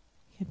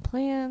 he had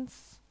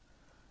plants,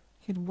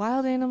 he had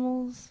wild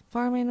animals,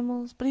 farm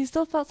animals, but he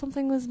still felt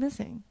something was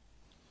missing.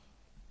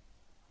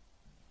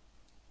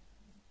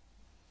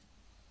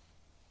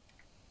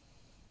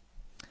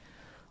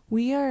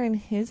 We are in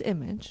his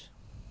image,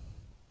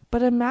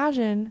 but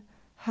imagine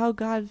how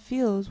God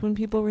feels when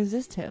people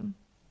resist him.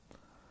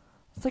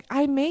 It's like,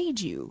 I made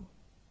you,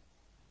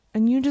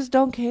 and you just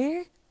don't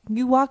care?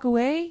 You walk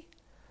away?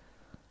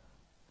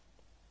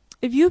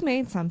 If you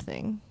made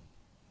something,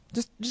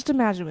 just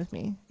imagine with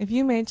me. If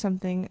you made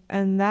something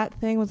and that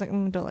thing was like,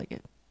 don't like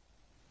it.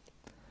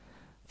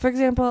 For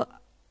example,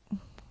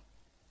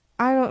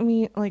 I don't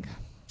mean like,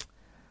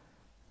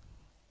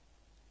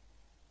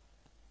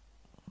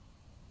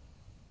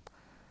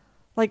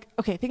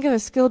 okay, think of a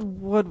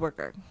skilled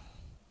woodworker.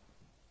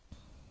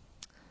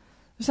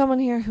 There's someone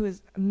here who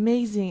is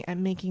amazing at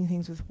making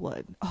things with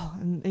wood. Oh,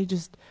 and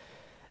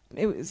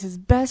it was his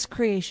best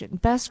creation,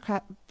 best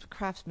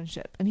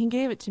craftsmanship. And he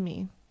gave it to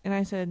me. And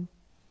I said,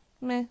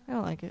 meh, I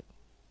don't like it.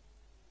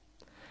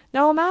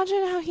 Now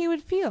imagine how he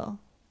would feel.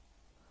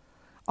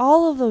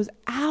 All of those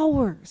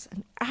hours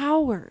and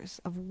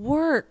hours of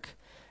work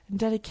and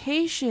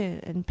dedication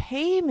and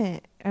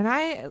payment. And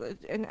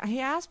he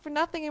asked for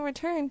nothing in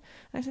return.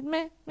 And I said,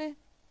 meh, I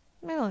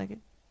don't like it.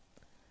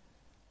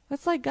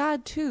 That's like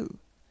God too.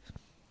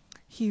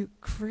 He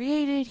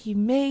created, he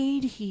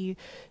made, he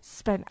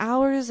spent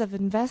hours of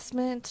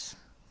investment.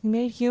 He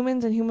made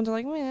humans, and humans are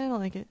like, meh, I don't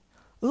like it.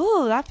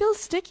 Ooh, that feels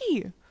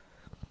sticky.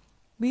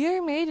 We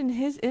are made in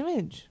his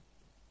image.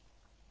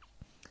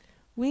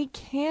 We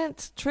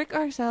can't trick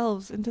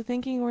ourselves into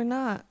thinking we're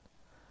not.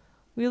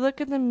 We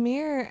look in the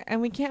mirror and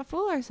we can't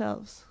fool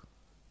ourselves.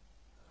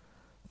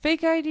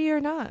 Fake ID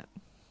or not.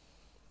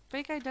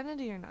 Fake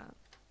identity or not.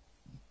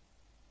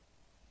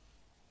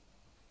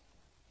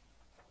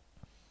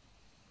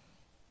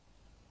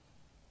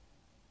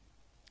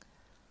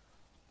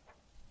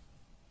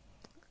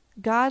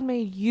 God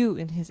made you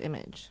in his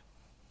image.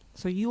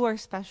 So you are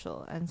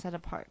special and set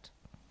apart.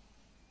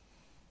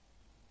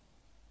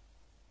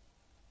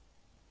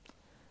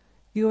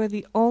 You are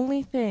the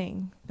only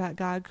thing that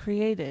God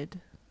created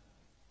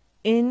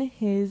in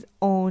his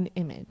own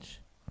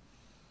image.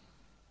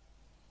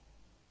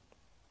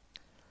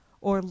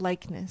 Or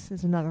likeness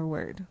is another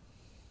word.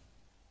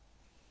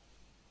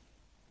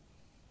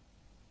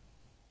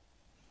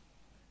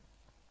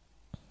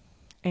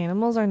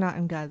 Animals are not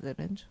in God's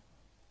image.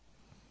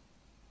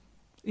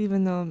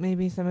 Even though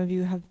maybe some of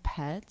you have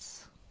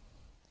pets,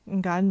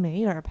 and God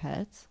made our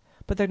pets,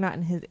 but they're not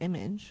in his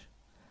image.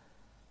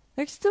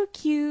 They're still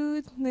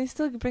cute, and they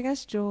still bring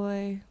us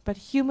joy, but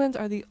humans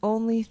are the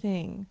only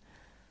thing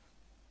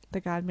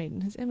that God made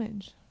in his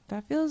image.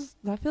 That feels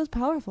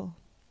powerful.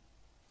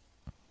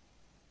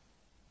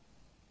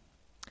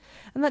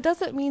 And that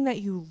doesn't mean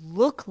that you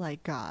look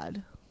like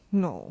God.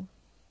 No.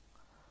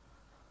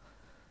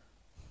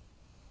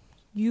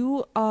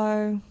 You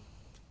are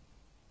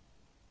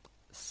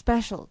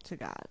special to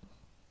God.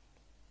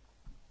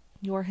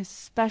 You are his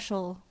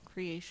special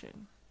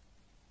creation.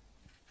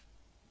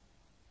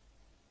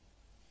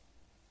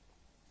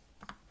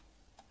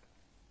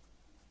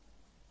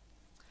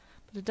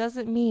 But it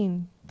doesn't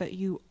mean that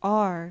you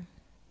are.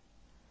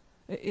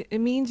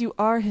 It means you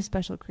are his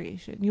special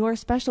creation. You are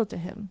special to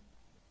him.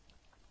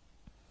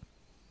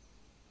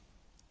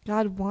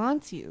 God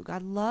wants you.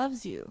 God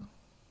loves you.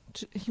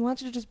 He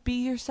wants you to just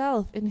be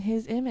yourself in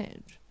his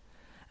image.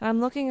 And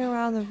I'm looking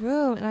around the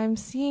room and I'm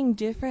seeing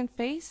different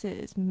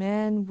faces,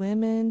 men,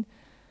 women,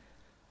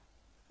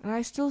 and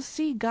I still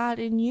see God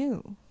in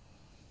you.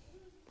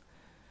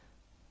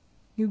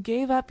 You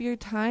gave up your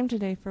time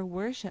today for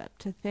worship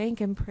to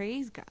thank and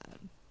praise God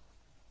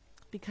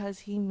because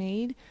he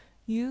made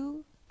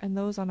you and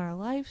those on our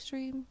live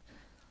stream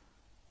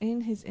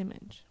in his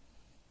image.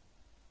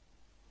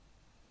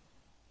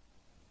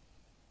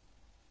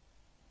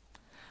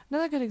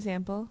 Another good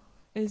example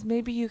is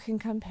maybe you can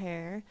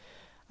compare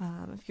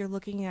if you're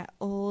looking at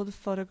old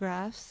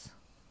photographs.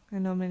 I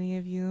know many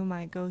of you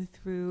might go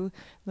through,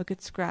 look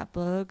at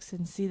scrapbooks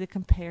and see the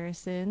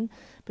comparison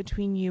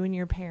between you and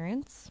your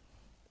parents.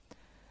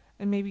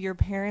 And maybe your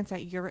parents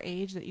at your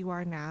age that you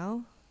are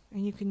now.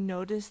 And you can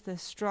notice the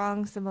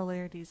strong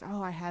similarities.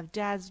 Oh, I have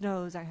dad's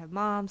nose. I have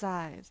mom's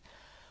eyes.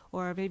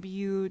 Or maybe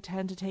you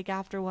tend to take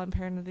after one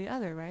parent or the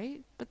other,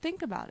 right? But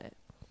think about it.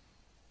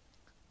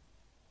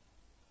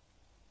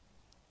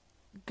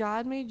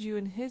 God made you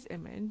in his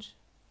image.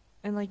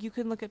 And like you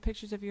can look at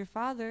pictures of your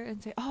father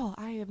and say, oh,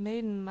 I am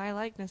made in my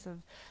likeness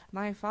of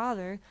my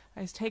father.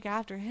 I take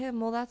after him.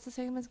 Well, that's the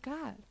same as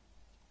God.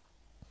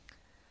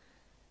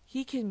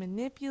 He can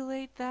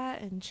manipulate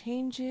that and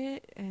change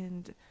it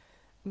and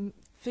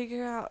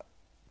figure out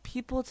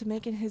people to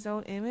make in his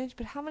own image.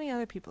 But how many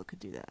other people could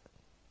do that?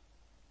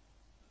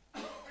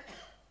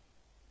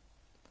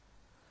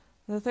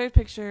 The third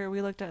picture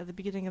we looked at the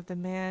beginning of the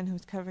man who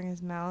was covering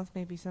his mouth.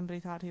 Maybe somebody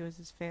thought he was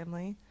his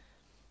family.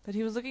 But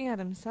he was looking at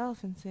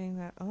himself and saying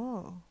that,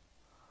 oh,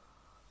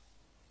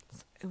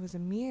 it was a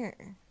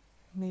mirror.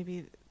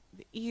 Maybe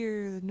the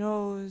ear, the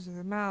nose, or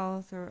the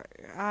mouth, or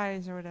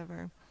eyes, or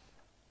whatever.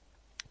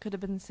 Could have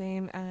been the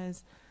same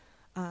as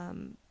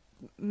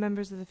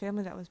members of the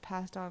family that was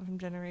passed on from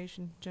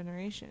generation to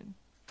generation.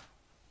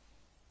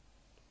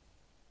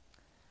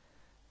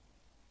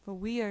 But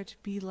we are to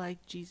be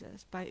like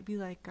Jesus, be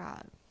like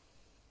God.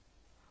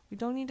 We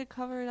don't need to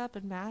cover it up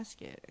and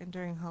mask it and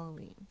during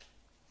Halloween.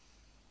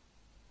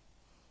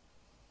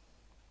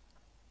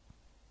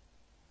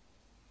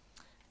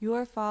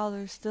 Your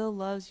Father still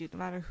loves you no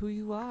matter who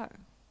you are.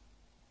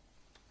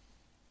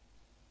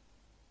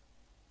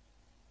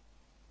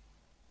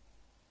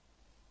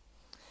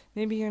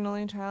 Maybe you're an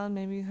only child,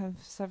 maybe you have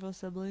several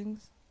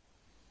siblings,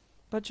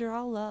 but you're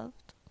all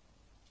loved.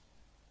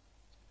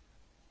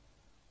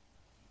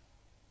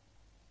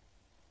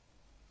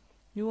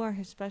 You are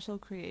his special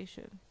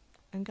creation,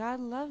 and God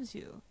loves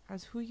you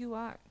as who you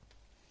are.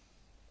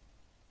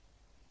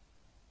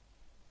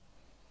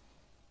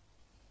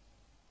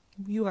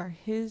 You are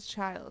his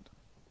child.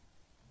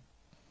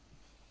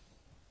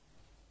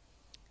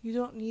 You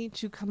don't need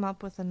to come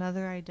up with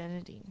another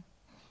identity.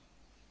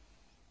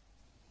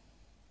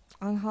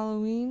 On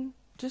Halloween,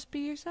 just be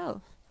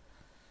yourself.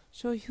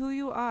 Show who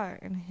you are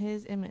in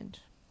his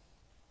image.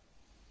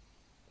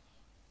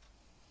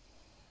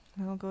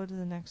 Now I'll go to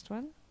the next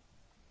one.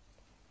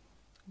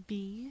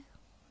 B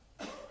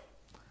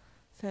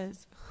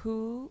says,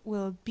 who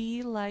will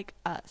be like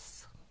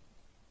us?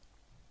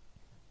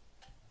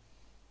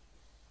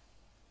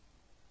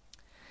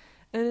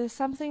 It is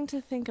something to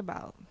think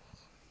about.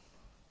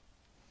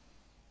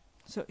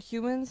 So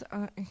humans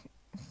are...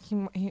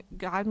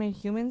 God made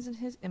humans in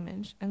his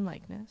image and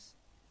likeness.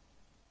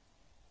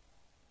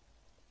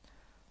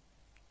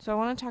 So I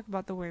want to talk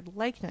about the word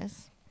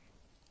likeness.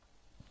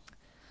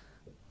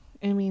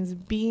 It means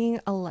being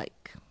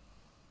alike.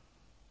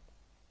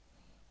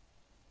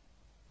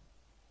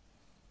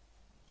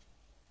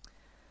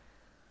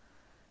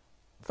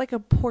 It's like a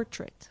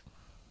portrait.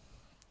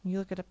 You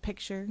look at a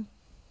picture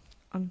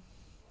on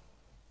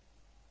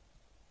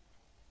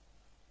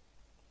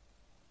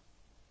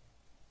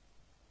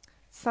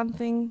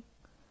something,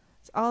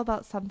 it's all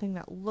about something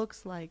that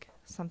looks like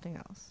something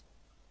else.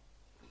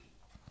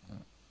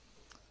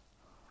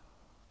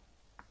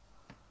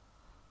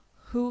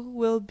 Who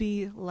will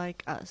be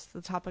like us?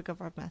 The topic of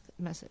our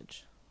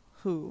message.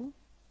 Who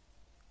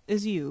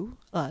is you,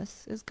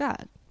 us is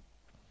God.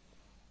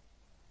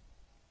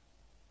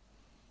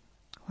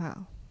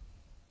 Wow.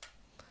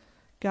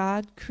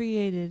 God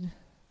created...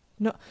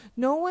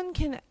 No one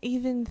can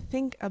even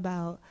think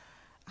about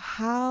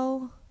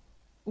how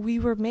we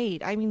were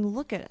made. I mean,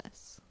 look at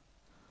us.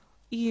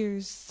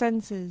 Ears,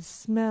 senses,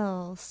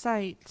 smell,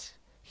 sight,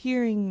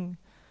 hearing.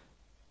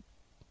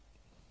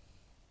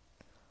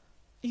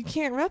 You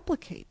can't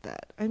replicate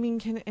that. I mean,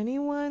 can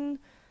anyone...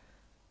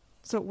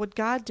 So what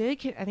God did,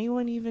 can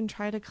anyone even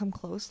try to come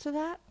close to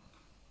that?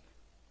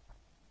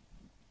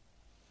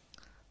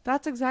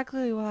 That's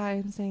exactly why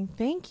I'm saying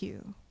thank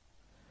you.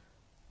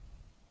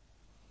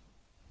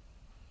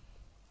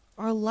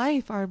 Our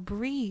life, our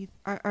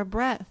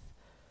breath.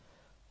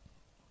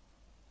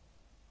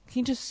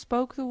 He just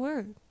spoke the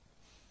word.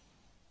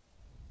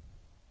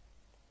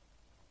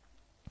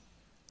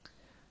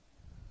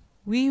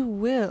 We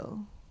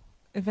will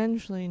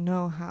eventually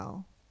know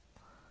how.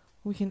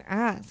 We can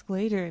ask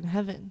later in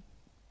heaven.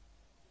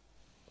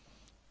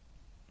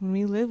 When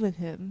we live with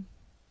him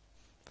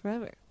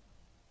forever.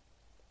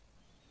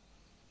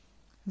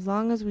 As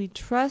long as we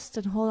trust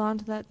and hold on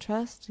to that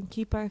trust and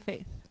keep our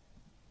faith.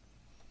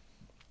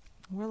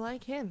 We're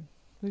like him.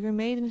 We were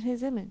made in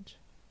his image.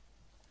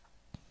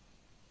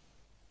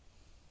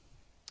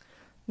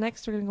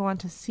 Next, we're going to go on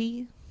to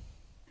C.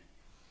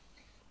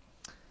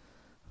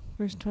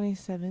 Verse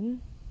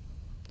 27.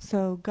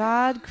 So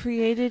God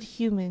created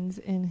humans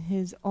in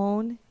his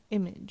own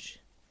image.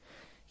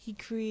 He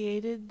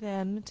created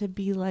them to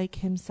be like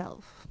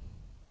himself.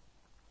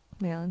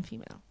 Male and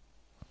female.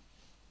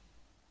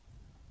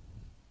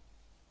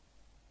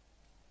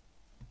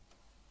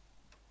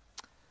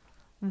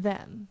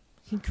 Them.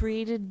 He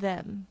created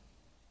them.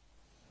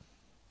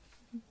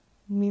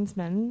 Means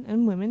men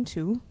and women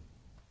too.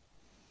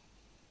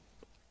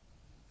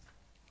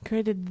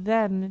 Created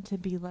them to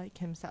be like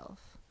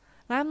himself.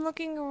 And I'm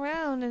looking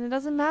around and it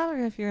doesn't matter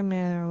if you're a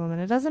man or a woman.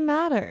 It doesn't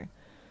matter.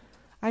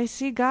 I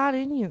see God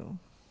in you.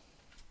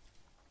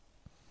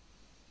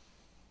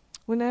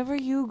 Whenever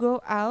you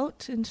go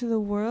out into the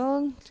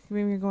world,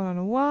 maybe you're going on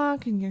a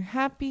walk and you're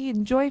happy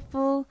and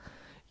joyful,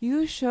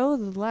 you show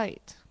the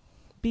light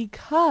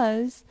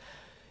because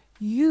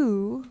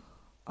you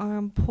are an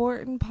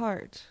important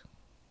part.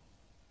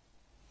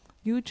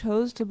 You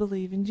chose to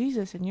believe in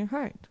Jesus in your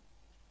heart.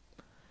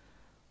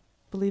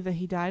 Believe that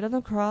he died on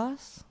the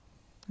cross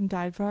and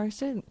died for our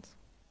sins.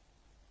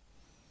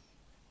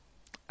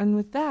 And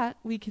with that,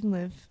 we can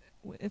live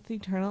with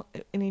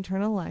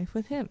eternal life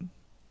with him.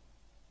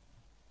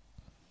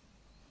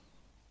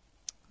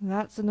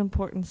 That's an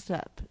important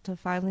step to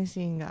finally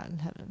seeing God in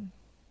heaven.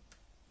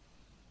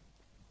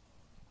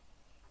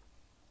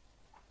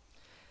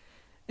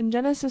 In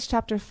Genesis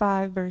chapter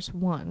 5, verse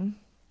 1,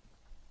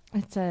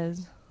 it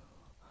says,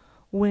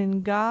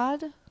 "When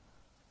God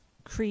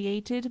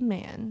created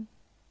man,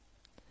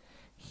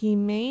 he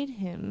made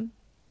him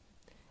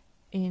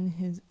in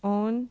his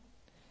own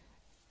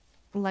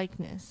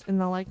likeness, in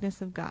the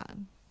likeness of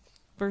God."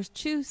 Verse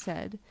 2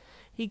 said,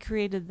 "He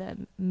created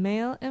them,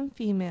 male and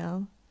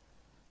female,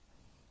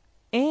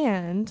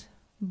 and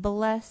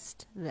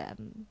blessed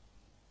them."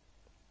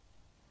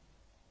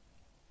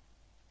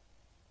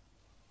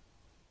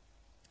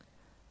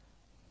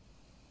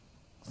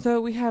 So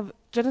we have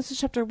Genesis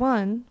chapter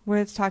 1, where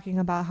it's talking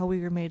about how we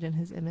were made in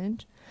his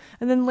image.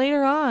 And then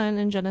later on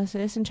in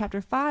Genesis, in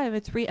chapter 5,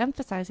 it's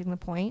re-emphasizing the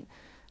point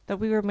that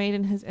we were made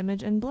in his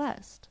image and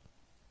blessed.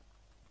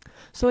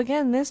 So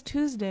again, this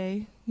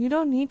Tuesday, you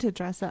don't need to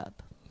dress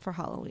up for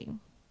Halloween.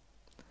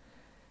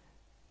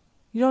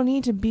 You don't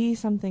need to be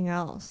something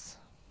else.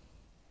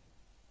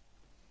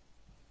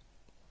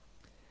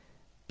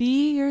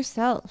 Be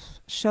yourself.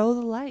 Show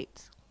the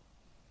light.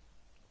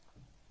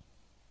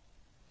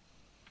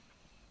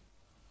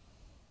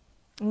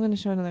 I'm going to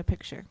show another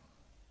picture.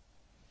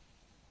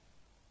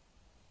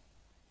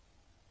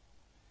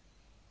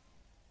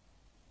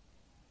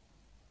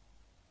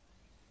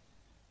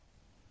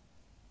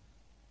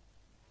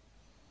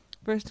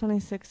 Verse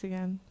 26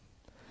 again.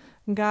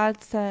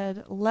 God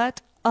said,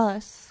 "Let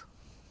us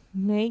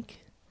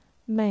make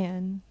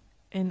man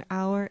in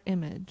our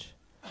image,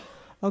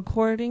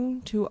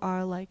 according to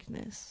our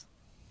likeness."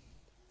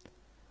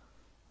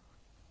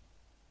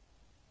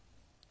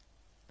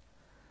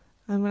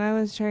 And when I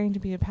was trying to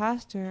be a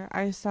pastor,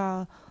 I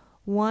saw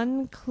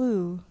one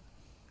clue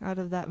out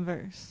of that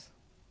verse.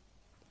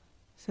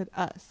 It said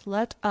us.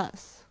 Let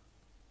us.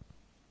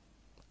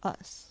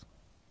 Us.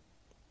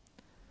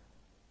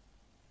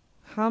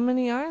 How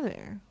many are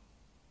there?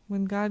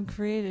 When God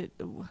created,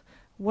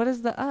 what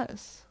is the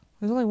us?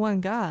 There's only one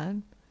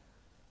God.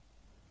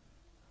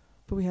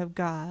 But we have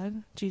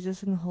God,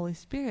 Jesus, and the Holy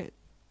Spirit.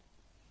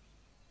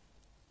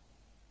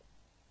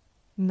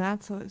 And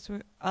that's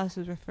what us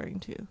is referring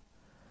to.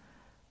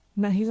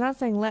 Now, he's not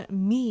saying let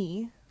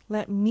me.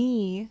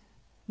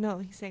 No,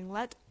 he's saying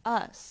let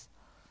us.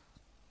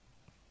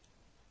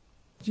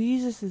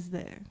 Jesus is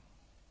there.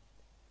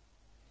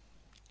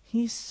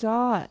 He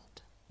saw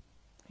it.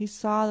 He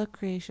saw the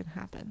creation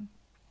happen.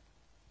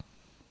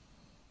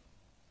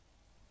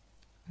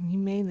 And he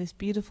made this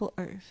beautiful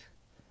earth.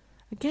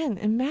 Again,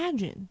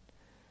 imagine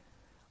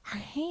our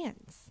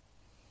hands.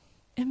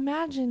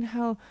 Imagine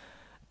how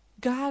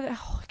God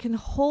can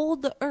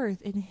hold the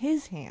earth in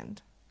his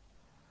hand.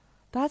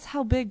 That's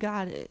how big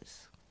God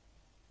is.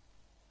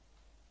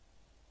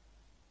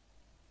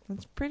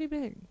 That's pretty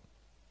big.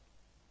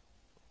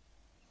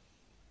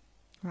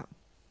 Wow.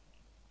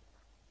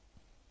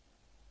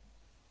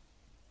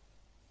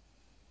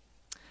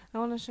 I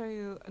want to show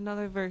you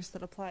another verse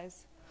that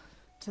applies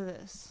to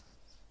this.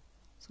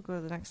 So go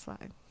to the next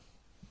slide.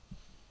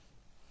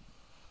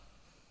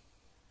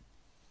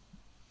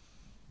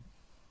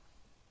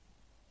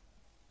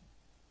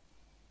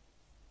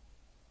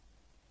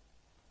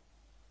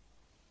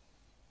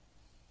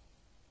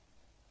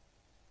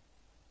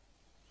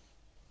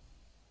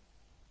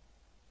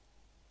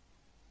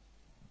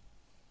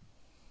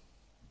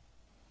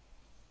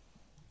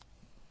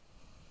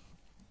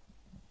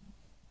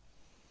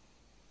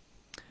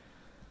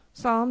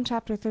 Psalm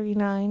chapter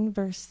 39,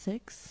 verse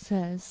 6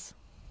 says,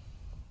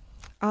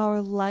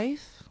 "Our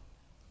life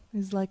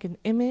is like an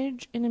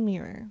image in a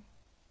mirror.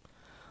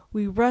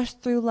 We rush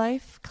through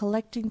life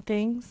collecting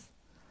things,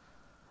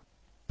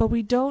 but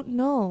we don't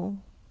know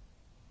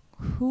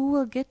who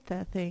will get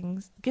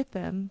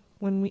them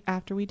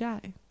after we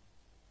die."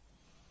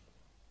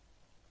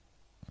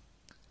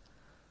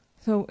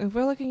 So if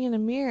we're looking in a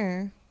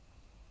mirror,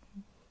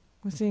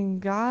 we're seeing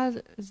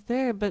God is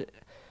there, but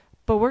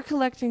we're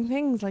collecting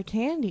things like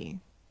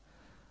candy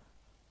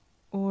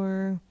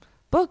or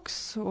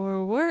books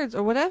or words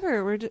or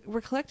whatever. We're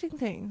collecting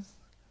things.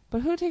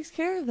 But who takes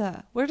care of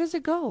that? Where does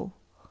it go?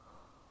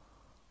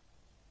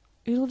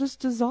 It'll just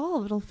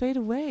dissolve. It'll fade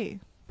away.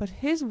 But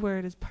his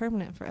word is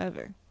permanent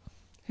forever.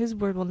 His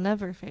word will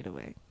never fade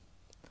away.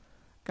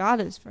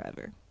 God is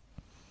forever.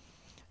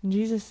 And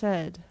Jesus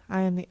said,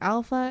 "I am the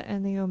Alpha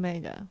and the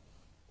Omega,"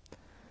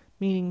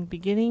 meaning the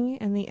beginning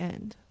and the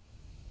end.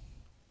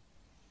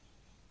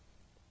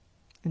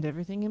 And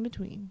everything in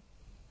between.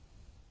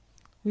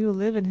 We will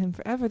live in him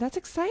forever. That's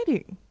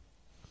exciting.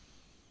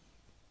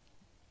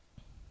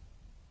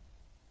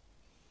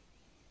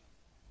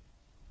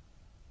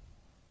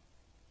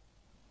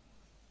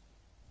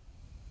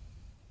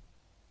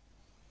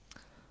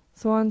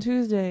 So on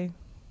Tuesday,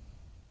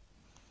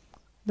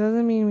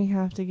 doesn't mean we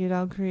have to get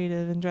all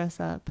creative and dress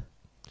up.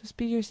 Just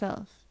be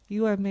yourself.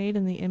 You are made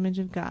in the image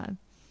of God.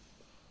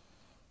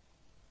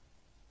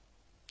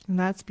 And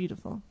that's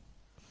beautiful.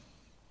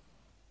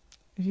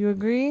 If you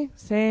agree,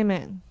 say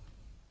amen.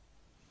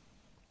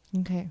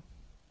 Okay.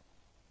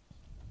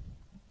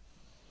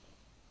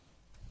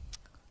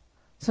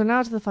 So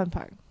now to the fun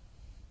part.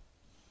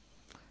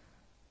 A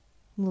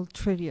little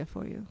trivia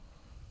for you.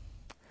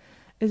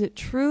 Is it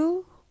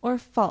true or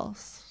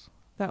false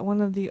that one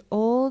of the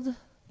Old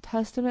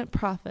Testament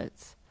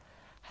prophets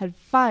had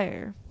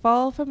fire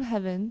fall from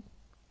heaven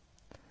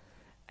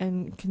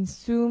and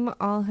consume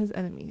all his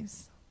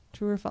enemies?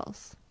 True or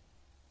false?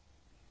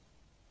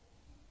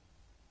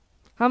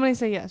 How many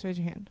say yes? Raise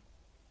your hand.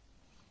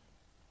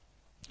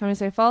 How many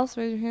say false?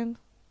 Raise your hand.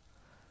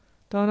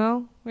 Don't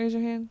know? Raise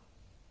your hand.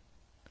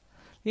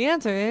 The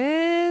answer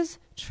is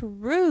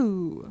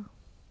true.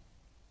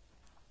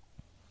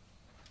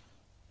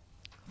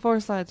 4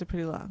 slides are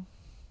pretty long.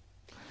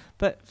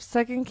 But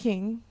 2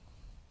 King,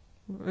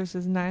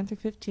 verses 9 through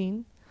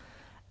 15,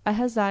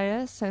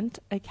 Ahaziah sent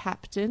a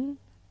captain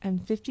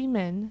and 50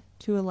 men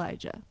to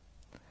Elijah.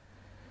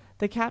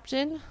 The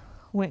captain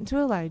went to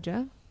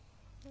Elijah.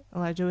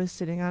 Elijah was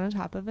sitting on the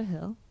top of a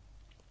hill.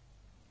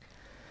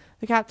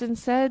 The captain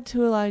said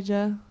to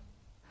Elijah,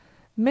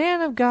 "Man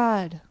of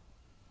God,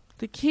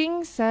 the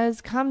king says,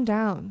 'Come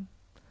down.'"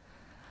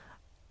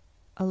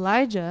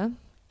 Elijah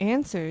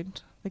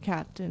answered the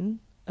captain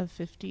of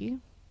 50,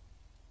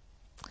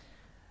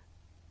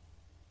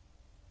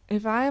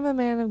 "If I am a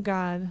man of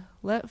God,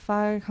 let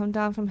fire come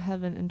down from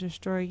heaven and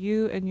destroy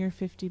you and your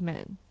 50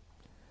 men."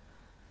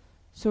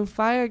 So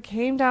fire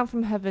came down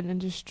from heaven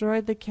and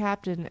destroyed the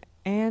captain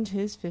and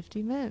his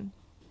 50 men.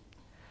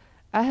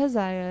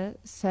 Ahaziah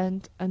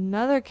sent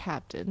another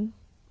captain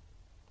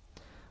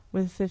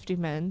with 50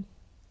 men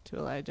to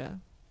Elijah.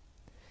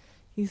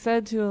 He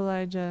said to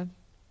Elijah,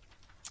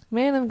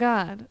 "Man of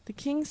God, the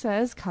king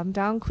says, 'Come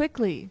down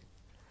quickly.'"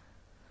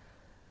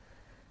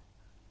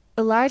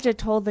 Elijah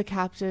told the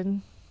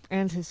captain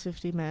and his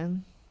 50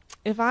 men,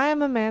 "If I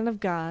am a man of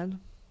God,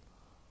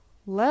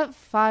 let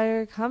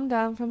fire come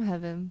down from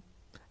heaven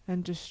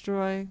and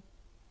destroy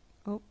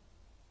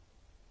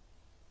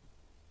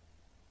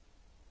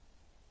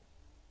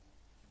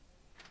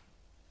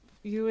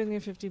you and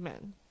your 50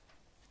 men."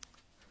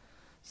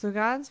 So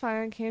God's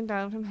fire came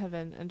down from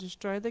heaven and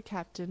destroyed the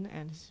captain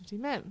and his 50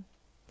 men.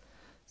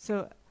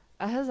 So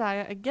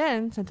Ahaziah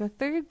again sent a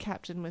third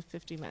captain with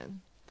 50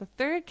 men. The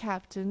third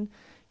captain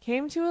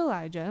came to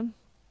Elijah.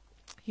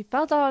 He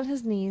fell down on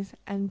his knees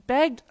and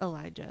begged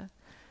Elijah,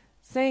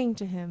 saying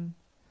to him,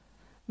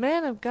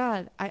 "Man of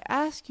God, I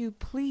ask you,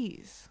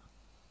 please,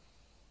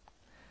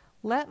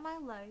 let my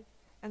life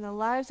and the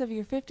lives of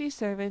your 50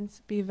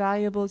 servants be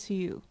valuable to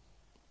you."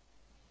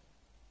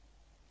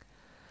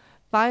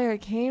 Fire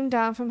came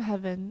down from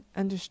heaven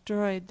and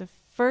destroyed the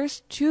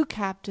first 2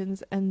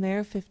 captains and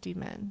their 50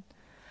 men.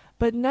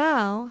 But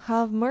now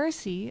have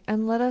mercy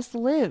and let us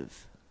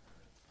live.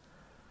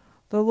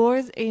 The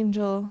Lord's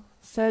angel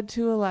said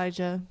to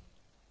Elijah,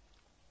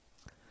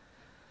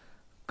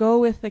 "Go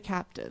with the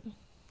captain.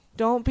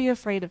 Don't be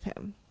afraid of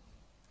him."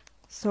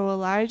 So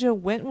Elijah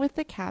went with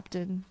the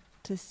captain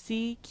to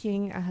see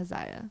King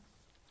Ahaziah.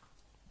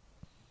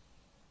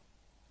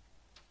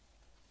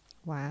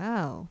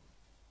 Wow.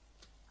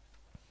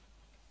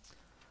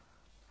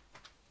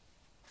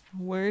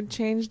 Word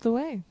changed the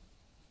way.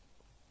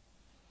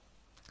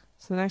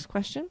 So the next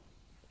question.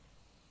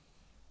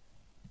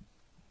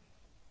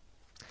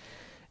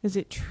 Is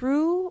it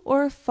true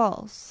or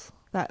false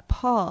that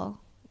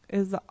Paul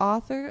is the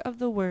author of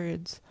the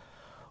words,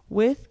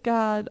 "With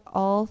God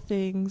all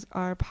things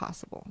are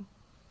possible"?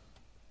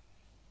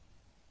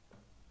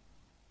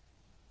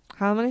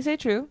 How many say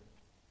true?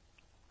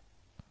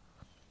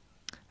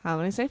 How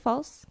many say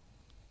false?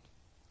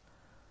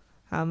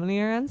 How many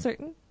are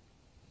uncertain?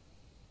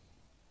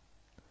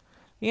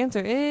 The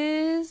answer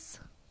is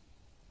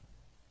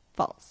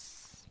false.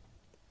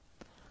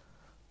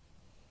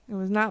 It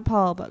was not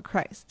Paul, but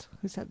Christ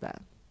who said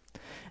that.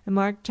 In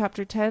Mark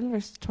chapter 10,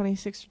 verses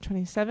 26 to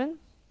 27,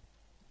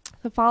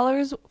 the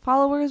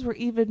followers were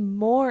even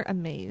more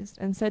amazed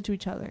and said to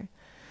each other,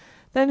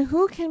 "Then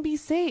who can be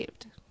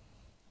saved?"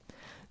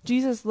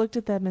 Jesus looked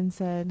at them and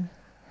said,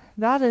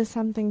 "That is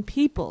something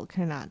people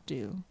cannot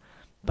do,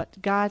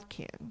 but God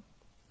can.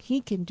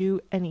 He can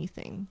do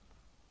anything."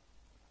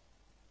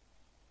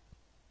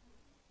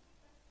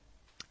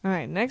 All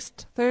right,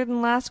 next, third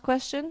and last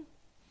question.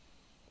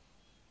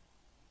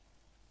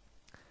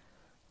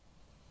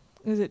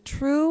 Is it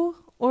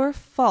true or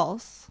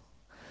false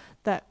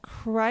that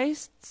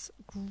Christ's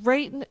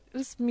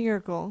greatest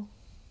miracle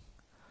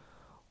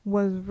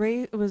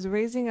was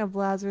raising of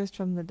Lazarus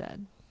from the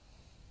dead?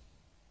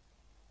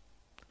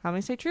 How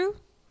many say true?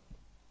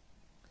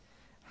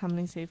 How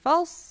many say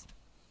false?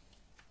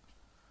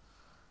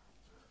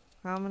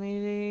 How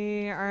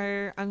many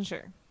are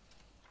unsure?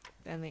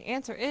 And the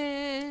answer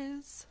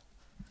is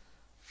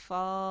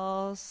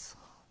false.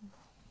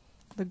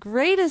 The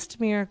greatest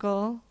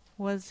miracle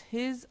was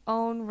his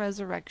own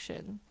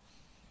resurrection.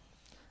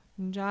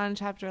 In John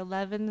chapter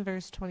 11,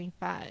 verse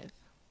 25.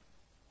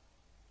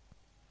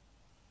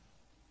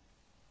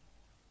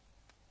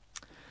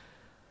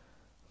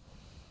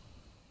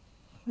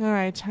 All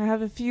right, I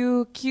have a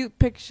few cute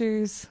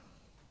pictures.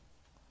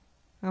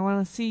 I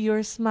want to see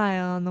your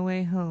smile on the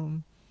way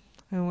home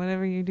and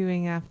whatever you're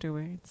doing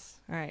afterwards.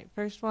 All right,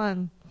 first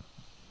one.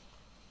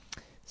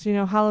 So you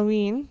know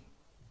Halloween,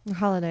 the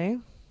holiday.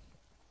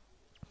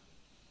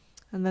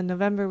 And then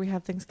November we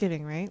have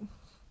Thanksgiving, right?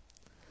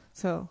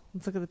 So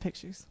let's look at the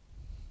pictures.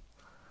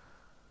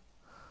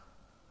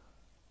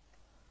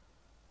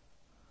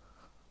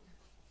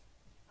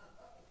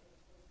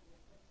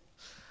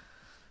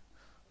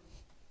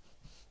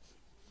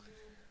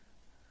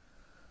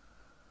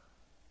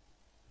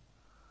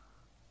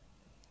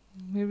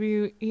 Maybe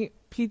you eat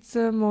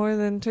pizza more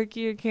than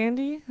turkey or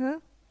candy, huh?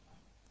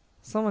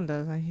 Someone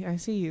does. I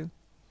see you.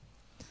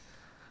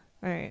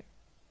 All right.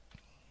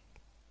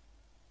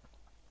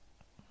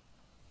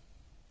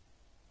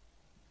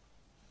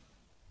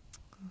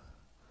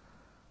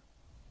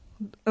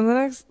 And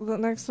the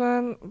next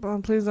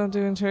one, please don't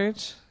do in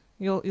church.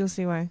 You'll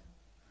see why.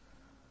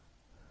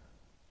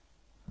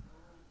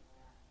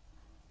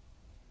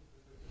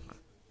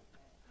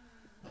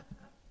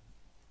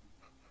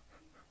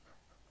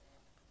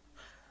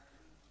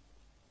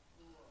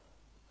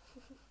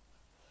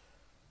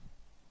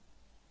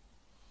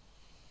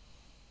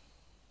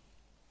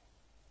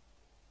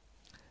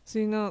 So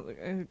you know,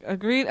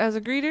 as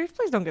a greeter,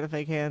 please don't get a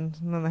fake hand.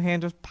 And then the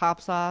hand just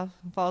pops off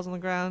and falls on the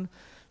ground.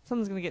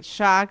 Someone's gonna get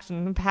shocked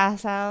and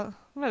pass out.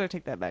 I better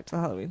take that back to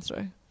the Halloween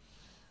story.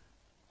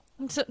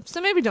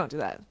 So maybe don't do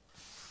that.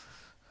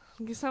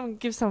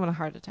 Give someone a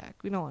heart attack.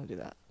 We don't want to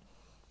do that.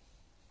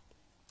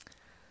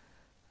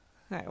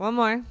 All right,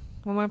 one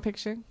more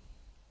picture.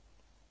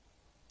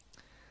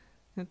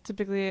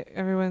 Typically,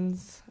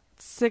 everyone's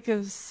sick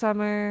of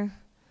summer,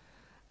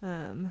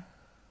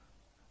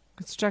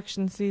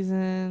 construction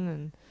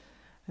season,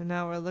 and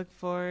now we're looking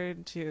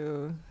forward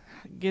to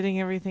getting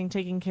everything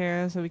taken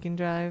care of so we can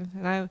drive.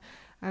 And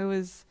I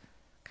was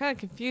kind of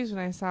confused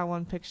when I saw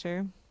one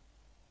picture,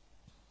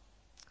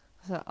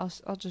 so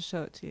I'll just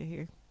show it to you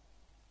here.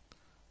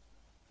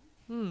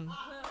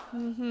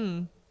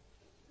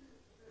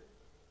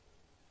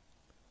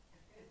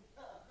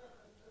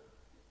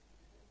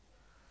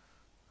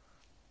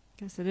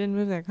 Guess they didn't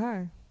move their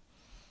car.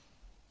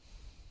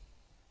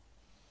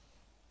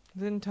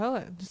 Didn't tow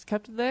it. Just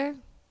kept it there.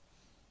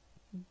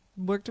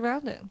 Worked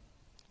around it.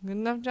 Good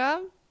enough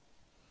job?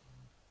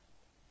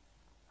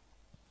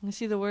 You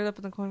see the word up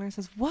in the corner. It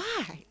says,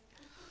 why?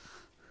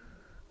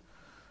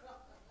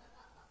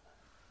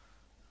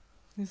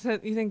 You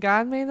think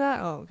God made that?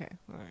 Oh, okay.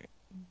 All right.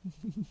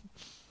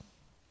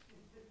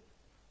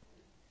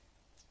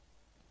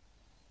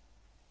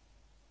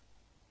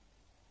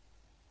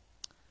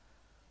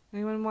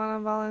 Anyone want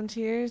to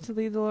volunteer to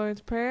lead the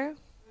Lord's Prayer?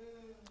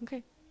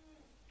 Okay.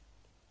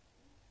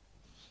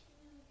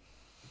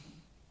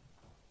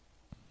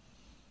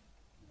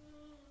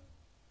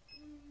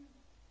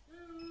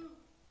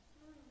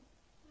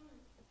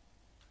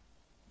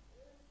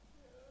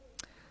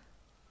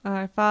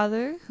 Our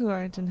Father, who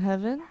art in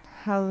heaven,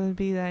 hallowed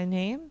be thy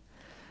name.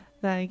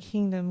 Thy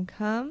kingdom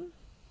come.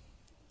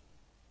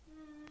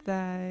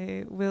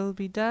 Thy will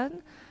be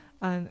done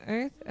on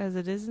earth as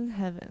it is in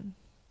heaven.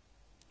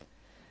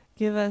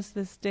 Give us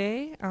this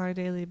day our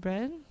daily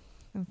bread,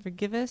 and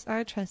forgive us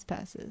our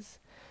trespasses,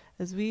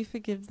 as we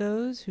forgive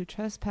those who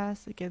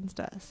trespass against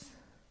us.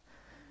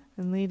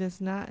 And lead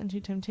us not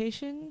into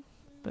temptation,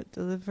 but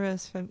deliver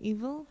us from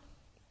evil.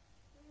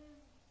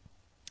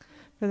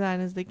 For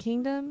thine is the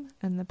kingdom,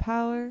 and the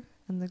power,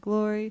 and the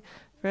glory,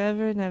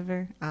 forever and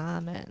ever.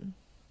 Amen.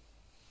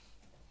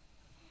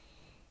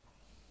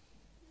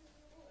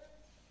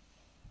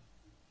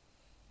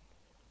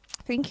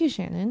 Thank you,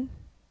 Shannon.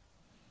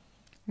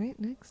 Right,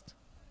 next.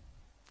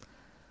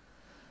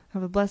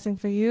 Have a blessing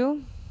for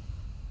you.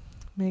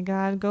 May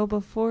God go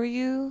before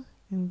you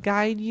and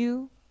guide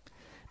you.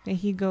 May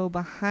he go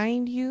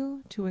behind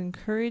you to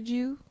encourage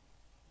you,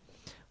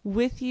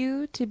 with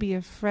you to be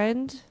a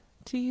friend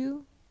to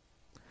you,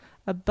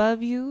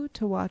 above you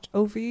to watch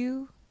over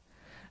you,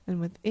 and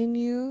within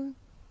you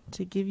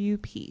to give you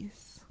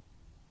peace.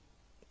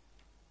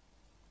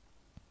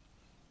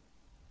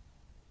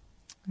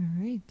 All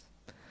right.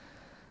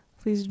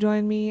 Please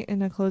join me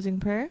in a closing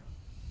prayer.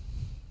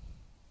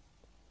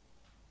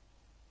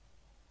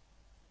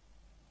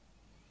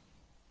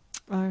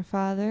 Our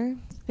Father,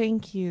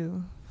 thank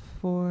you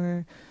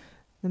for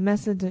the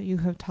message that you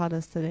have taught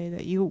us today,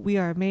 that we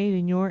are made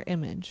in your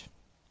image,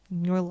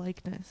 in your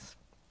likeness.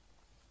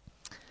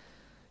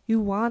 You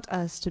want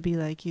us to be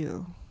like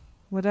you.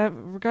 Whatever,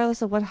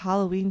 regardless of what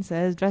Halloween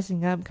says,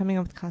 dressing up, coming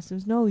up with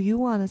costumes. No, you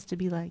want us to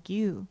be like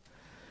you.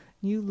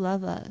 You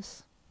love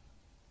us.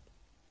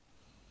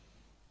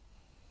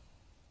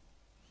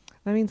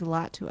 That means a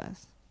lot to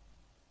us.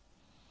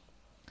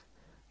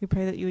 We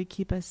pray that you would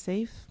keep us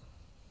safe.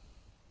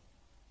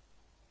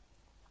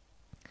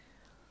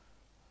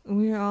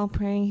 We are all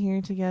praying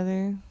here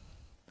together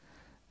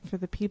for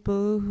the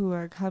people who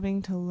are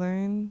coming to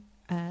learn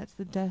at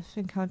the Deaf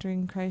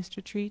Encountering Christ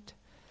retreat.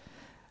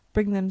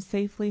 Bring them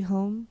safely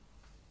home.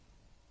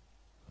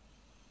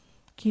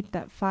 Keep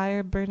that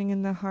fire burning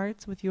in their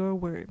hearts with your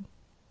word.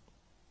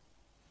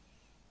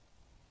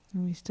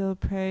 And we still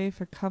pray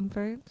for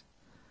comfort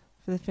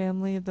for the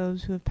family of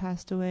those who have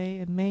passed away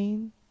in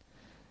Maine,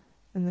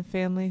 and the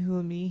family who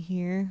will be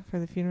here for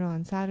the funeral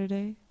on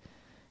Saturday,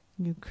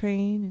 in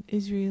Ukraine and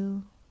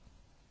Israel,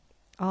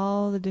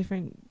 all the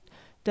different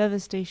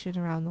devastation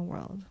around the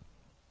world.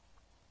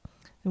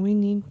 And we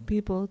need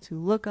people to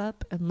look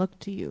up and look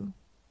to you.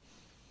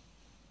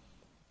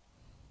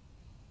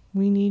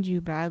 We need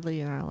you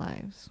badly in our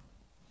lives.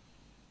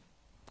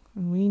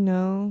 And we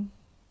know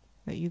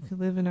that you can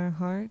live in our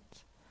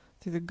hearts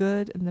through the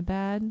good and the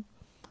bad,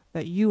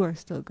 that you are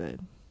still good.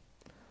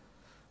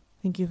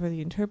 Thank you for the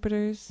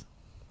interpreters.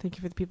 Thank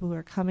you for the people who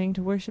are coming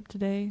to worship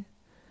today.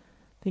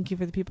 Thank you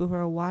for the people who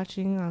are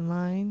watching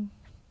online.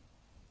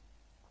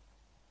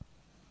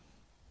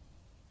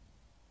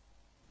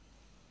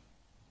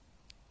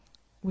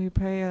 We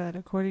pray that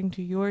according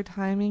to your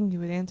timing, you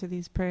would answer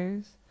these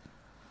prayers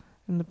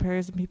and the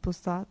prayers of people's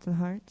thoughts and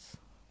hearts.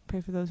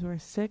 Pray for those who are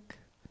sick,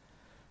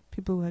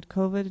 people who had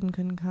COVID and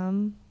couldn't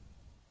come.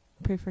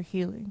 Pray for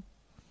healing.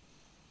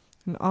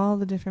 And all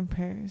the different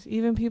prayers,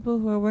 even people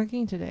who are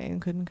working today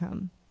and couldn't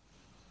come.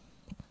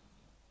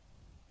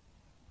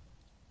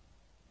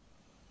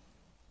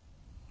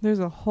 There's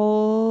a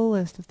whole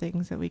list of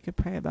things that we could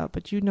pray about,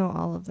 but you know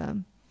all of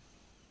them.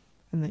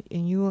 And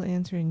you will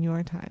answer in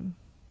your time.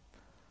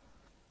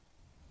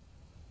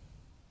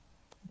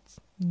 It's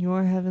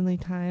your heavenly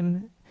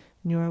time,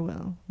 your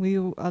will. We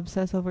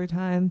obsess over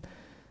time,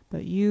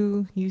 but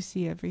you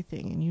see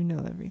everything and you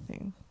know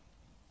everything.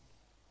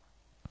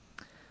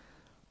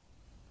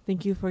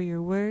 Thank you for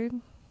your word.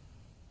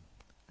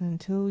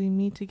 Until we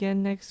meet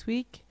again next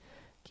week,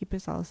 keep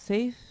us all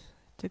safe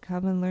to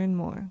come and learn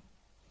more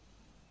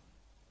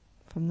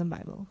from the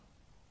Bible.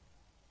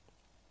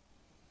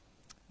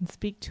 And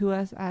speak to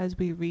us as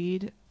we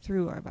read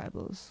through our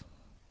Bibles,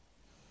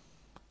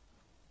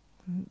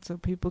 so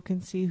people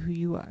can see who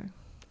you are.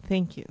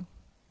 Thank you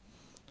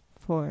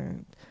for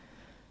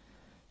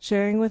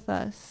sharing with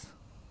us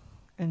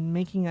and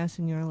making us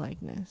in your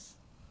likeness.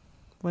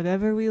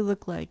 Whatever we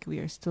look like, we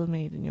are still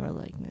made in your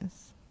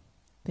likeness.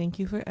 Thank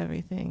you for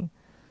everything,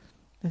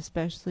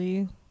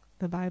 especially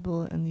the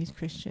Bible and these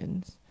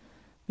Christians.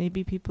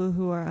 Maybe people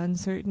who are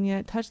uncertain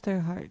yet, touch their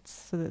hearts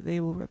so that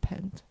they will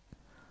repent.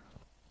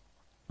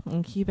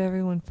 And keep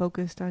everyone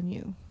focused on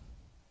you.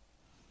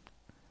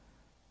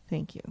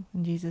 Thank you.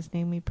 In Jesus'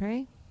 name we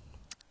pray.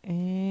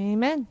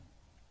 Amen.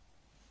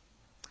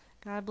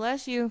 God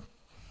bless you.